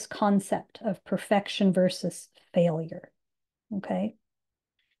feed this concept of perfection versus failure, okay?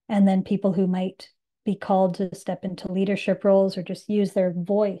 And then people who might be called to step into leadership roles or just use their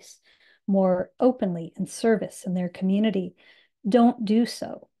voice more openly in service in their community don't do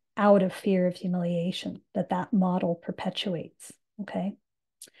so out of fear of humiliation that model perpetuates, okay?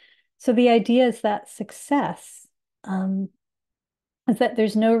 So the idea is that success is that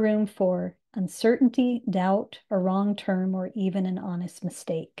there's no room for uncertainty, doubt, a wrong term, or even an honest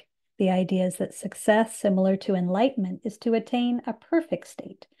mistake. The idea is that success, similar to enlightenment, is to attain a perfect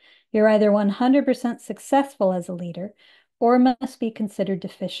state. You're either 100% successful as a leader or must be considered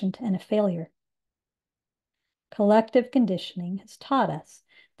deficient and a failure. Collective conditioning has taught us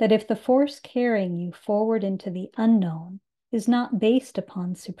that if the force carrying you forward into the unknown is not based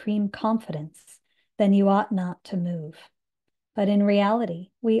upon supreme confidence, then you ought not to move. But in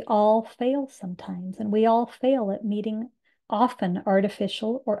reality, we all fail sometimes, and we all fail at meeting often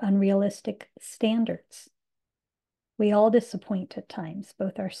artificial or unrealistic standards. We all disappoint at times,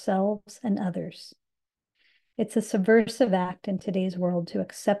 both ourselves and others. It's a subversive act in today's world to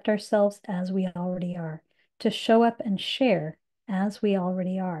accept ourselves as we already are, to show up and share as we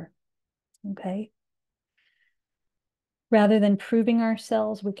already are, okay? Rather than proving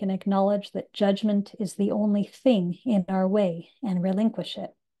ourselves, we can acknowledge that judgment is the only thing in our way and relinquish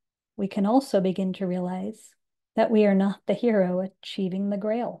it. We can also begin to realize that we are not the hero achieving the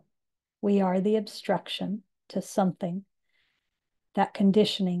grail. We are the obstruction to something. That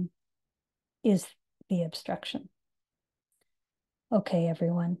conditioning is the obstruction. Okay,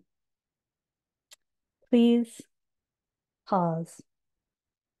 everyone. Please pause.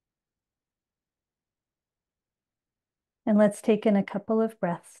 And let's take in a couple of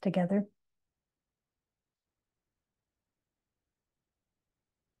breaths together.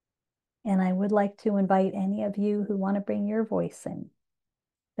 And I would like to invite any of you who want to bring your voice in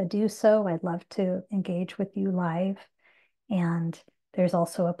to do so. I'd love to engage with you live. And there's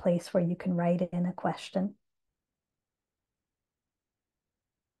also a place where you can write in a question.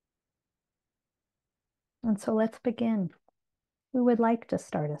 And so let's begin. Who would like to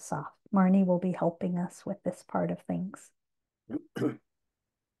start us off? Marnie will be helping us with this part of things.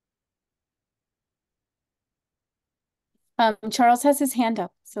 Charles has his hand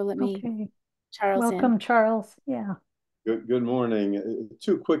up, so let me Charles Welcome, in. Charles. Yeah. Good morning.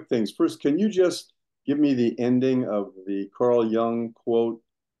 2 quick things. First, can you just give me the ending of the Carl Jung quote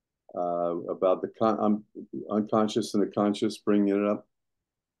about the unconscious and the conscious, bringing it up?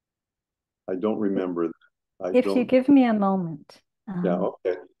 I don't remember that. If you give me a moment. Yeah,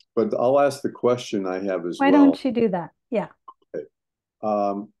 okay. But I'll ask the question I have as well. Why don't you do that? Yeah. Okay.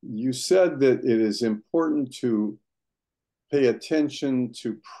 You said that it is important to pay attention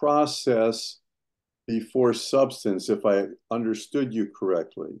to process before substance, if I understood you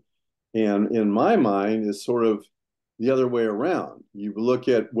correctly. And in my mind, it's sort of the other way around. You look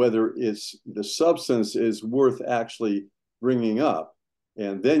at whether it's the substance is worth actually bringing up,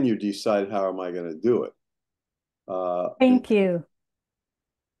 and then you decide, how am I going to do it? Thank you.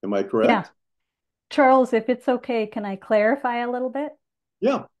 Am I correct? Yeah. Charles, if it's okay, can I clarify a little bit?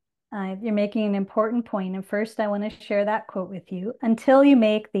 Yeah. You're making an important point. And first, I want to share that quote with you. Until you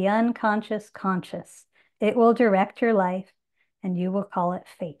make the unconscious conscious, it will direct your life and you will call it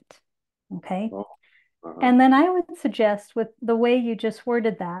fate. Okay. Oh. And then I would suggest, with the way you just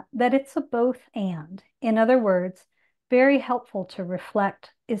worded that, that it's a both and. In other words, very helpful to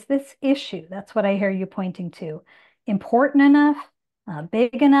reflect, is this issue, that's what I hear you pointing to, important enough,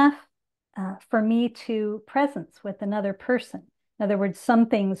 big enough for me to presence with another person? In other words, some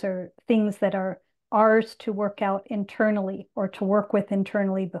things are things that are ours to work out internally or to work with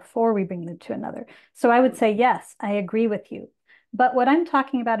internally before we bring them to another. So I would say, yes, I agree with you. But what I'm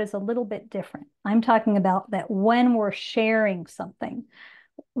talking about is a little bit different. I'm talking about that when we're sharing something,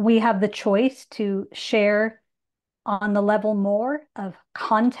 we have the choice to share on the level more of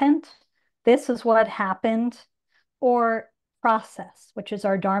content. This is what happened, or process, which is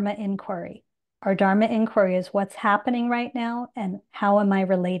our Dharma inquiry. Our Dharma inquiry is what's happening right now and how am I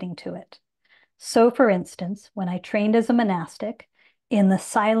relating to it? So, for instance, when I trained as a monastic in the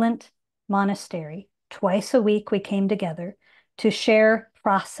silent monastery, twice a week we came together to share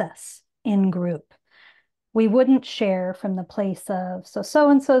process in group. We wouldn't share from the place of, so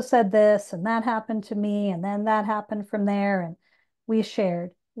and so said this, and that happened to me, and then that happened from there. And we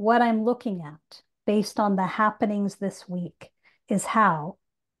shared what I'm looking at based on the happenings this week is how,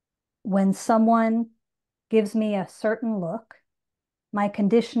 when someone gives me a certain look, my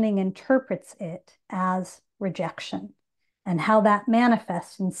conditioning interprets it as rejection and how that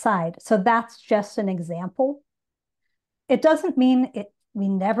manifests inside. So that's just an example. It doesn't mean we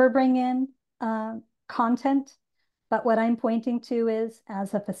never bring in content, but what I'm pointing to is,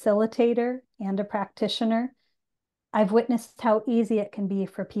 as a facilitator and a practitioner, I've witnessed how easy it can be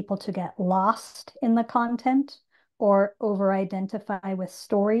for people to get lost in the content or over-identify with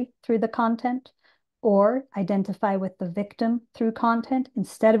story through the content or identify with the victim through content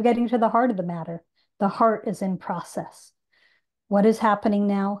instead of getting to the heart of the matter. The heart is in process. What is happening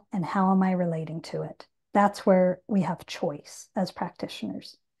now and how am I relating to it? That's where we have choice as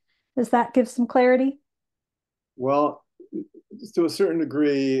practitioners. Does that give some clarity? Well, to a certain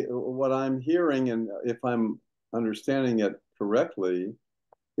degree, what I'm hearing, and if I'm understanding it correctly,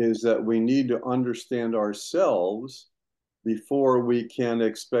 is that we need to understand ourselves before we can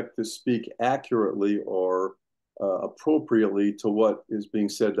expect to speak accurately or appropriately to what is being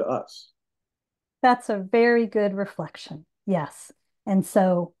said to us. That's a very good reflection. Yes. And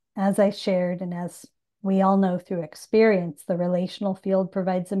so, as I shared, and as we all know through experience, the relational field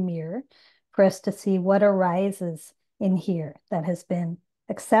provides a mirror for us to see what arises in here that has been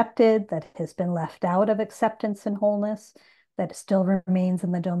accepted, that has been left out of acceptance and wholeness, that still remains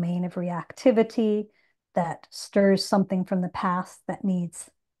in the domain of reactivity, that stirs something from the past that needs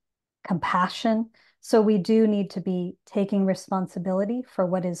compassion. So we do need to be taking responsibility for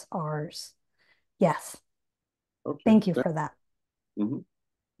what is ours. Yes. Okay. Thank you for that. Mm-hmm.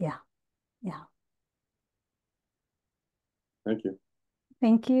 Yeah. Yeah. Thank you.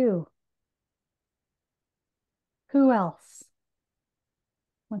 Thank you. Who else?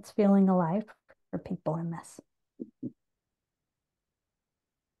 What's feeling alive for people in this?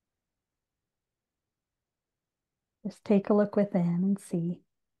 Just take a look within and see.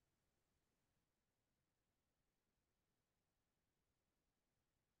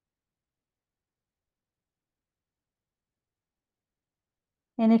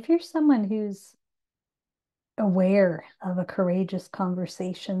 And if you're someone who's aware of a courageous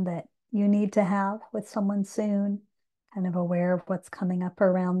conversation that you need to have with someone soon, kind of aware of what's coming up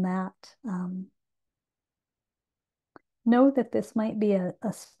around that, know that this might be a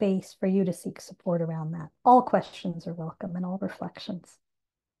space for you to seek support around that. All questions are welcome and all reflections.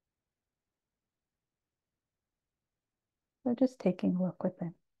 So just taking a look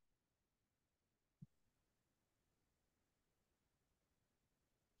within.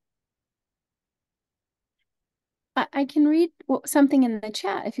 I can read something in the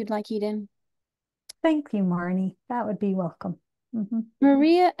chat if you'd like, Eden. Thank you, Marnie. That would be welcome.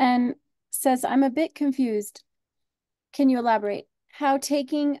 Maria and says, I'm a bit confused. Can you elaborate? How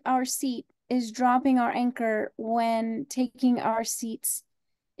taking our seat is dropping our anchor when taking our seats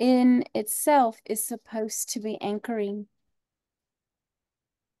in itself is supposed to be anchoring.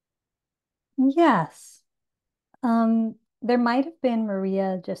 Yes. There might have been,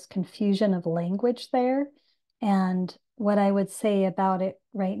 Maria, just confusion of language there. And what I would say about it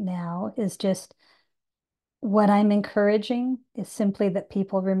right now is just what I'm encouraging is simply that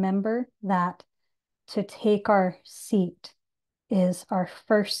people remember that to take our seat is our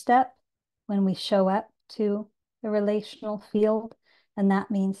first step when we show up to the relational field. And that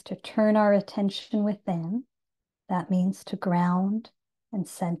means to turn our attention within. That means to ground and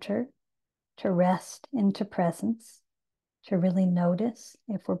center, to rest into presence, to really notice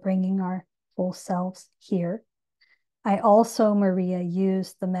if we're bringing our full selves here. I also, Maria,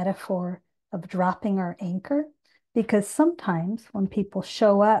 use the metaphor of dropping our anchor, because sometimes when people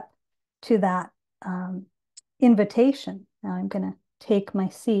show up to that invitation, now I'm going to take my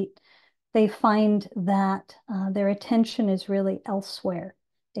seat, they find that their attention is really elsewhere.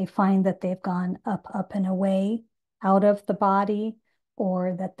 They find that they've gone up, up, and away out of the body,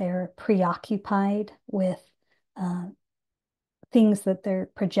 or that they're preoccupied with things that they're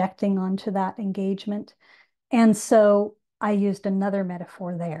projecting onto that engagement. And so I used another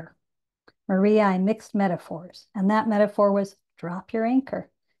metaphor there. Maria, I mixed metaphors, and that metaphor was drop your anchor,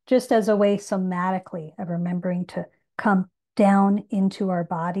 just as a way somatically of remembering to come down into our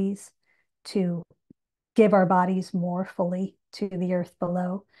bodies, to give our bodies more fully to the earth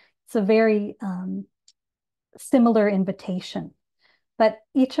below. It's a very similar invitation, but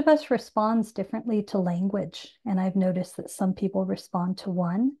each of us responds differently to language. And I've noticed that some people respond to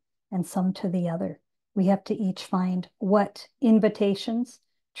one and some to the other. We have to each find what invitations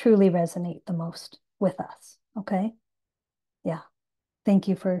truly resonate the most with us. Okay. Yeah. Thank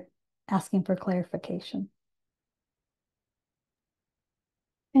you for asking for clarification.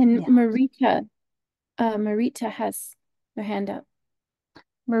 And yeah. Marita has her hand up.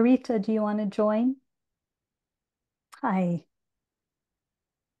 Marita, do you want to join? Hi.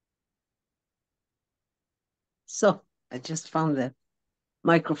 So I just found the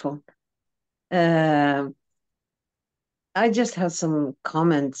microphone. I just have some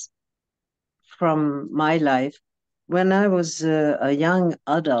comments from my life. When I was a young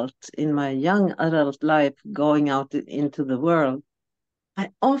adult, in my young adult life, going out into the world, I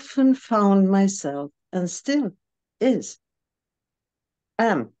often found myself, and still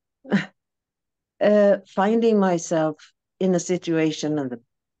am, finding myself in a situation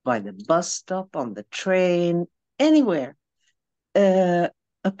by the bus stop, on the train, anywhere. A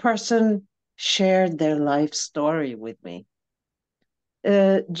person shared their life story with me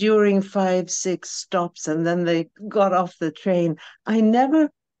during 5, 6 stops, and then they got off the train. I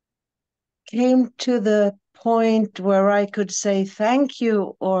never came to the point where I could say thank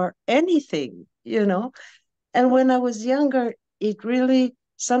you or anything, you know. And when I was younger,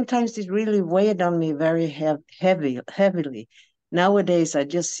 sometimes it really weighed on me very heavily. Nowadays, I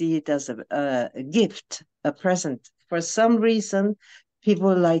just see it as a gift, a present. For some reason,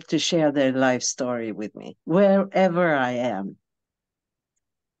 people like to share their life story with me, wherever I am.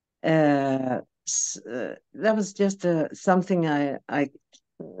 That was just something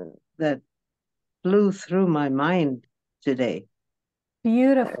that flew through my mind today.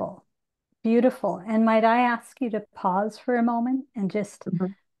 Beautiful. Beautiful. And might I ask you to pause for a moment and just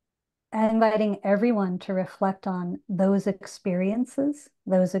inviting everyone to reflect on those experiences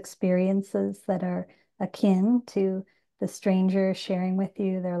that are akin to the stranger sharing with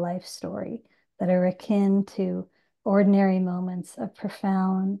you their life story, that are akin to ordinary moments of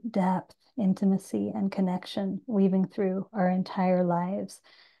profound depth, intimacy, and connection weaving through our entire lives.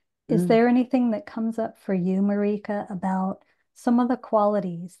 Is there anything that comes up for you, Marika, about some of the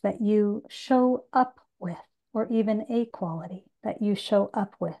qualities that you show up with, or even a quality that you show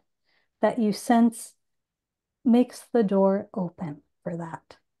up with, that you sense makes the door open for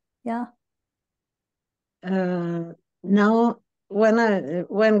that? Yeah. Now, when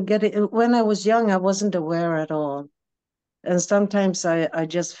I was young, I wasn't aware at all, and sometimes I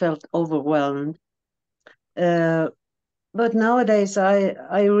just felt overwhelmed. But nowadays,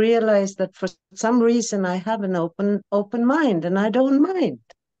 I realize that for some reason I have an open mind, and I don't mind.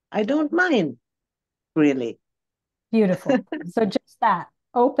 I don't mind, really. Beautiful. So just that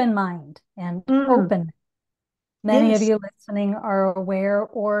open mind and open. Many of you listening are aware,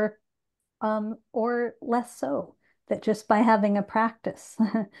 or less so, that just by having a practice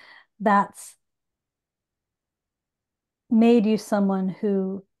that's made you someone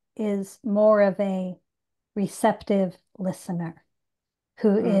who is more of a receptive listener,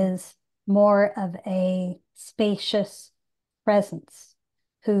 who is more of a spacious presence,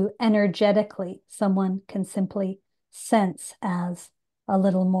 who energetically someone can simply sense as a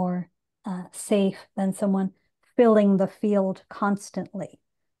little more safe than someone filling the field constantly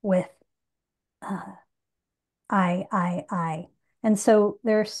with I. And so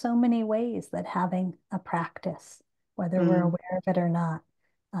there are so many ways that having a practice, whether we're aware of it or not,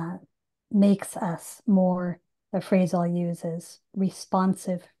 makes us more, the phrase I'll use is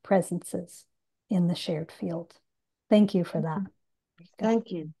responsive presences in the shared field. Thank you for that.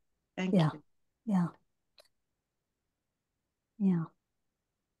 Thank you. Thank you. Yeah. Yeah.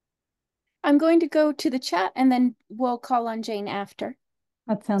 I'm going to go to the chat and then we'll call on Jane after.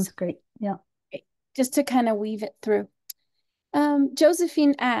 That sounds great. Yeah. Just to kind of weave it through.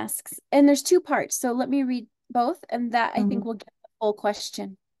 Josephine asks, and there's 2 parts, so let me read both, and that I think will get the full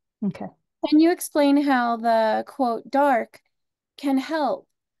question. Okay. Can you explain how the quote dark can help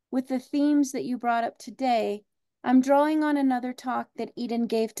with the themes that you brought up today? I'm drawing on another talk that Eden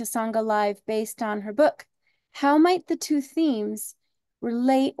gave to Sangha Live based on her book. How might the two themes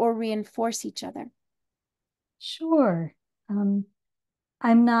relate or reinforce each other? Sure.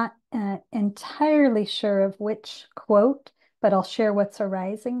 I'm not entirely sure of which quote, but I'll share what's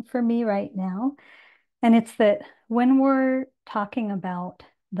arising for me right now. And it's that when we're talking about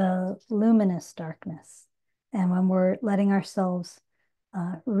the luminous darkness, and when we're letting ourselves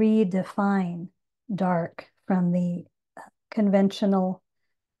redefine dark from the conventional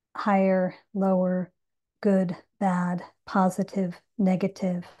higher, lower, good, bad, positive,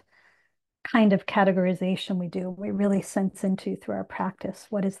 negative kind of categorization we do, we really sense into through our practice.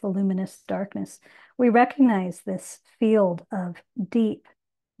 What is the luminous darkness? We recognize this field of deep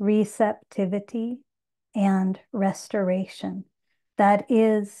receptivity and restoration that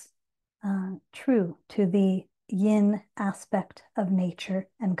is true to the yin aspect of nature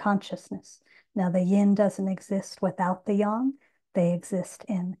and consciousness. Now, the yin doesn't exist without the yang. They exist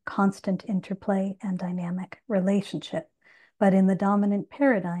in constant interplay and dynamic relationship. But in the dominant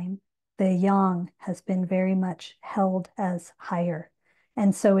paradigm, the yang has been very much held as higher.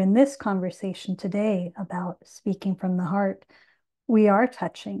 And so in this conversation today about speaking from the heart, we are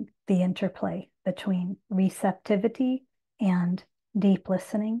touching the interplay between receptivity and deep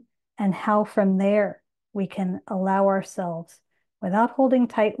listening, and how from there we can allow ourselves, without holding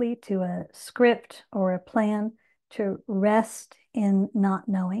tightly to a script or a plan, to rest in not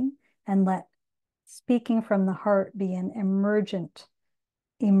knowing and let speaking from the heart be an emergent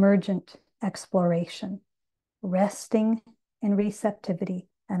exploration, resting in receptivity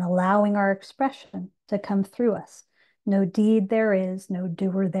and allowing our expression to come through us. No deed there is, no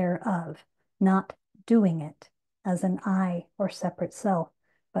doer thereof, not doing it as an I or separate self,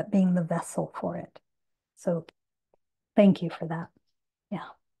 but being the vessel for it. So thank you for that. Yeah.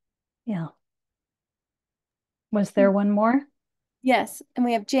 Yeah. Was there one more? Yes, and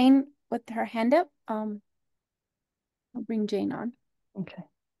we have Jane with her hand up. I'll bring Jane on. Okay.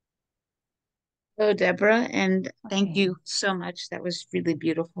 Hello, Deborah, and thank Okay. you so much. That was really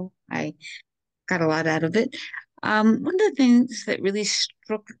beautiful. I got a lot out of it. One of the things that really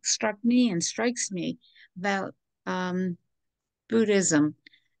struck me and strikes me about Buddhism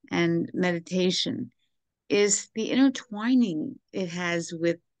and meditation is the intertwining it has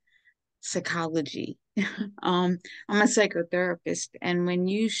with psychology. I'm a psychotherapist, and when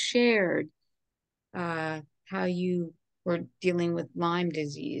you shared how you were dealing with Lyme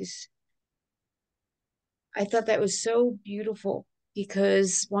disease, I thought that was so beautiful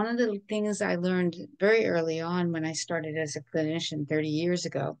because one of the things I learned very early on when I started as a clinician 30 years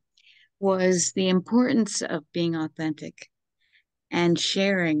ago was the importance of being authentic and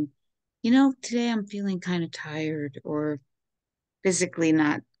sharing. Today I'm feeling kind of tired or physically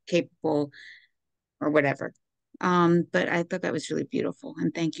not capable or whatever. But I thought that was really beautiful.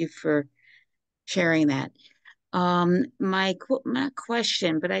 And thank you for sharing that. My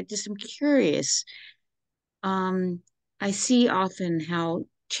question, but I just am curious. I see often how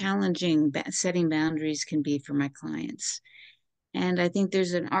challenging setting boundaries can be for my clients. And I think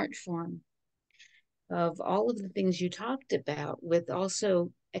there's an art form of all of the things you talked about, with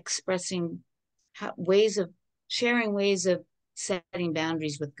also expressing ways of sharing ways of setting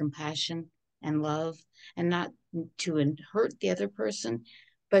boundaries with compassion and love, and not to hurt the other person,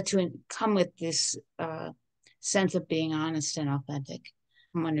 but to come with this sense of being honest and authentic.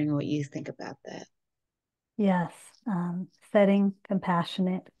 I'm wondering what you think about that. Yes, setting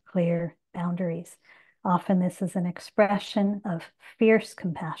compassionate, clear boundaries. Often this is an expression of fierce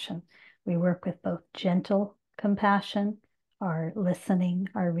compassion. We work with both gentle compassion, our listening,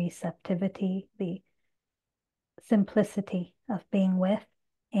 our receptivity, the simplicity of being with,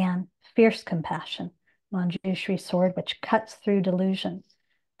 and fierce compassion, Manjushri's sword, which cuts through delusion.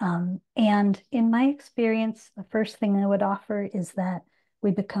 And in my experience, the first thing I would offer is that we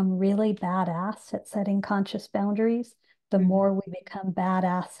become really badass at setting conscious boundaries, the more we become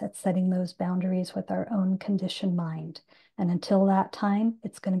badass at setting those boundaries with our own conditioned mind. And until that time,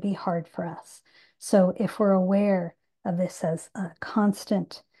 it's going to be hard for us. So if we're aware of this as a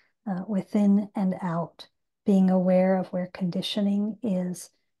constant within and out, being aware of where conditioning is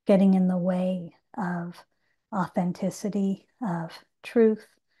getting in the way of authenticity, of truth,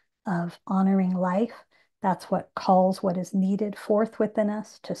 of honoring life. That's what calls what is needed forth within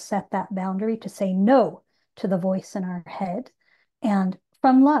us to set that boundary, to say no to the voice in our head, and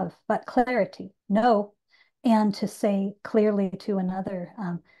from love, but clarity, no, and to say clearly to another,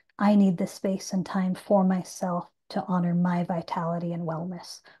 I need this space and time for myself to honor my vitality and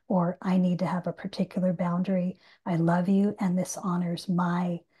wellness, or I need to have a particular boundary. I love you, and this honors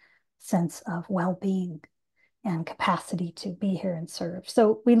my sense of well-being and capacity to be here and serve.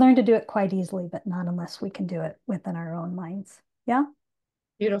 So we learn to do it quite easily, but not unless we can do it within our own minds. Yeah.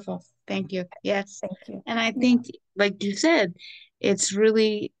 Beautiful. Thank you. Yes. Thank you. And I Yeah. think, like you said, it's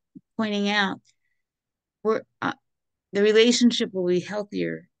really pointing out we're the relationship will be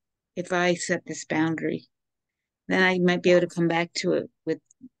healthier if I set this boundary. Then I might be able to come back to it with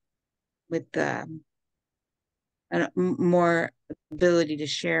more ability to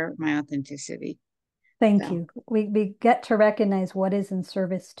share my authenticity. Thank So you. We get to recognize what is in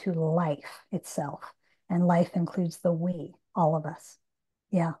service to life itself. And life includes the we, all of us.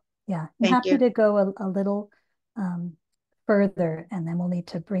 Yeah, yeah. I'm thank happy you. to go a little further, and then we'll need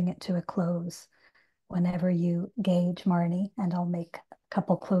to bring it to a close whenever you gauge, Marnie, and I'll make a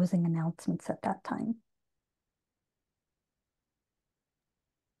couple closing announcements at that time.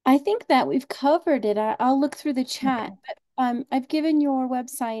 I think that we've covered it. I'll look through the chat, Okay. but I've given your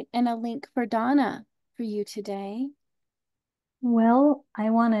website and a link for Donna for you today. Well, I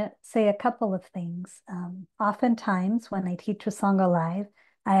want to say a couple of things. Oftentimes when I teach a song alive,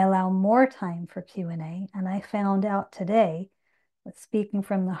 I allow more time for Q&A, and I found out today, with speaking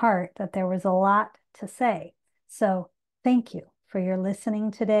from the heart, that there was a lot to say. So thank you for your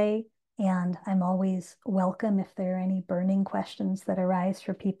listening today, and I'm always welcome if there are any burning questions that arise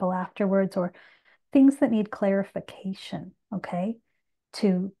for people afterwards or things that need clarification, okay,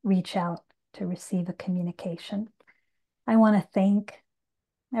 to reach out to receive a communication. I want to thank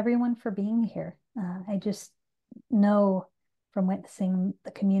everyone for being here. I just know from witnessing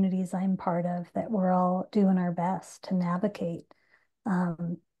the communities I'm part of that we're all doing our best to navigate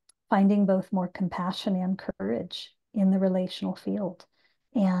finding both more compassion and courage in the relational field,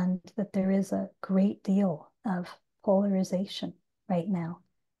 and that there is a great deal of polarization right now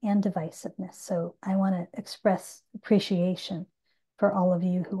and divisiveness. So I want to express appreciation for all of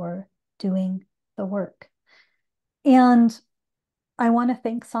you who are doing the work. And I want to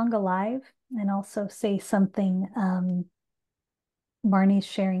thank Song Alive and also say something. Marnie's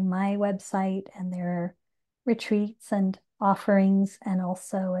sharing my website, and there are retreats and offerings, and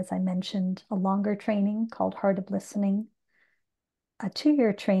also, as I mentioned, a longer training called Heart of Listening, a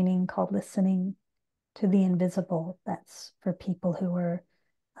 2-year training called Listening to the Invisible. That's for people who are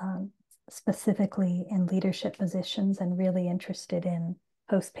specifically in leadership positions and really interested in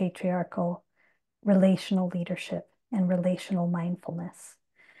post-patriarchal relational leadership and relational mindfulness.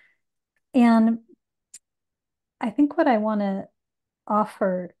 And I think what I want to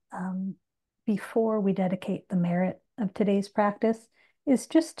offer before we dedicate the merit of today's practice is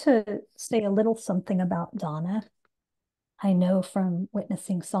just to say a little something about Donna. I know from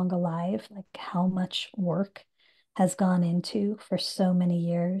witnessing Song Alive, like how much work has gone into for so many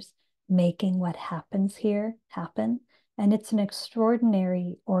years making what happens here happen. And it's an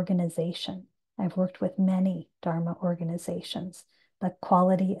extraordinary organization. I've worked with many Dharma organizations. The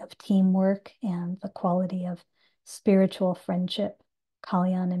quality of teamwork and the quality of spiritual friendship,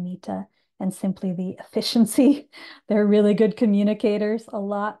 Kalyanamita, and simply the efficiency. They're really good communicators. A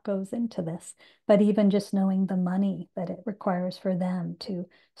lot goes into this. But even just knowing the money that it requires for them to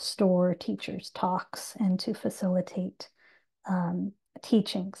store teachers' talks and to facilitate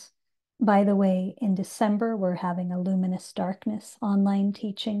teachings. By the way, in December, we're having a Luminous Darkness online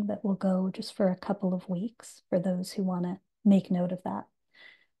teaching that will go just for a couple of weeks for those who want to make note of that.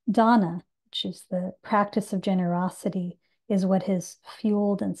 Dana, which is the practice of generosity, is what has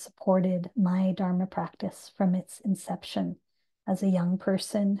fueled and supported my Dharma practice from its inception as a young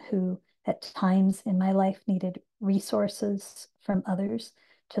person who at times in my life needed resources from others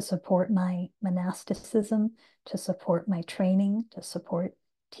to support my monasticism, to support my training, to support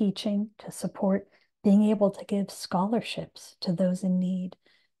teaching, to support being able to give scholarships to those in need.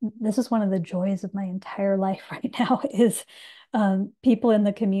 This is one of the joys of my entire life right now is people in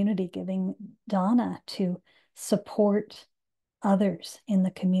the community giving Dana to support others in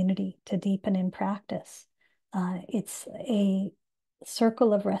the community to deepen in practice. It's a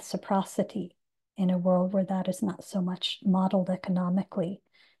circle of reciprocity in a world where that is not so much modeled economically.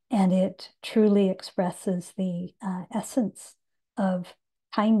 And it truly expresses the essence of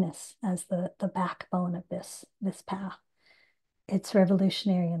kindness as the backbone of this path. It's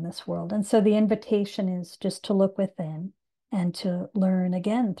revolutionary in this world. And so the invitation is just to look within and to learn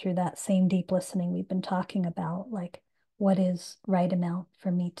again through that same deep listening we've been talking about, like what is right amount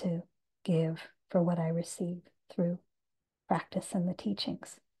for me to give for what I receive through practice and the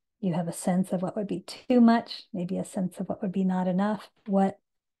teachings. You have a sense of what would be too much, maybe a sense of what would be not enough. What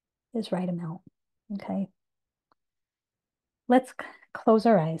is right amount? Okay. let's close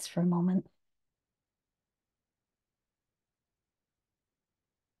our eyes for a moment.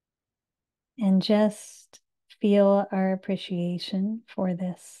 And just feel our appreciation for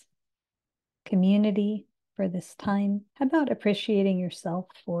this community, for this time. How about appreciating yourself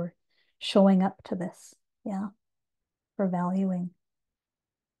for showing up to this? Yeah, for valuing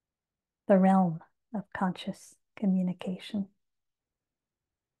the realm of conscious communication.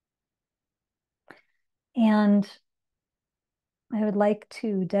 And I would like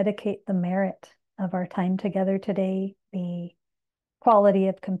to dedicate the merit of our time together today, the quality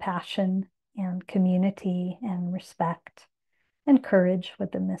of compassion and community and respect and courage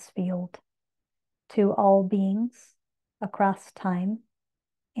within this field, to all beings across time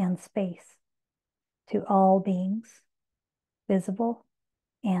and space, to all beings, visible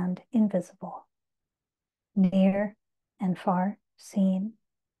and invisible, near and far, seen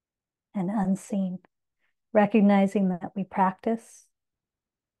and unseen, recognizing that we practice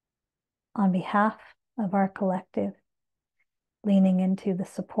on behalf of our collective, leaning into the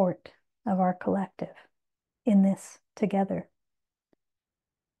support of our collective in this together.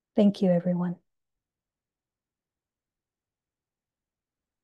 Thank you, everyone.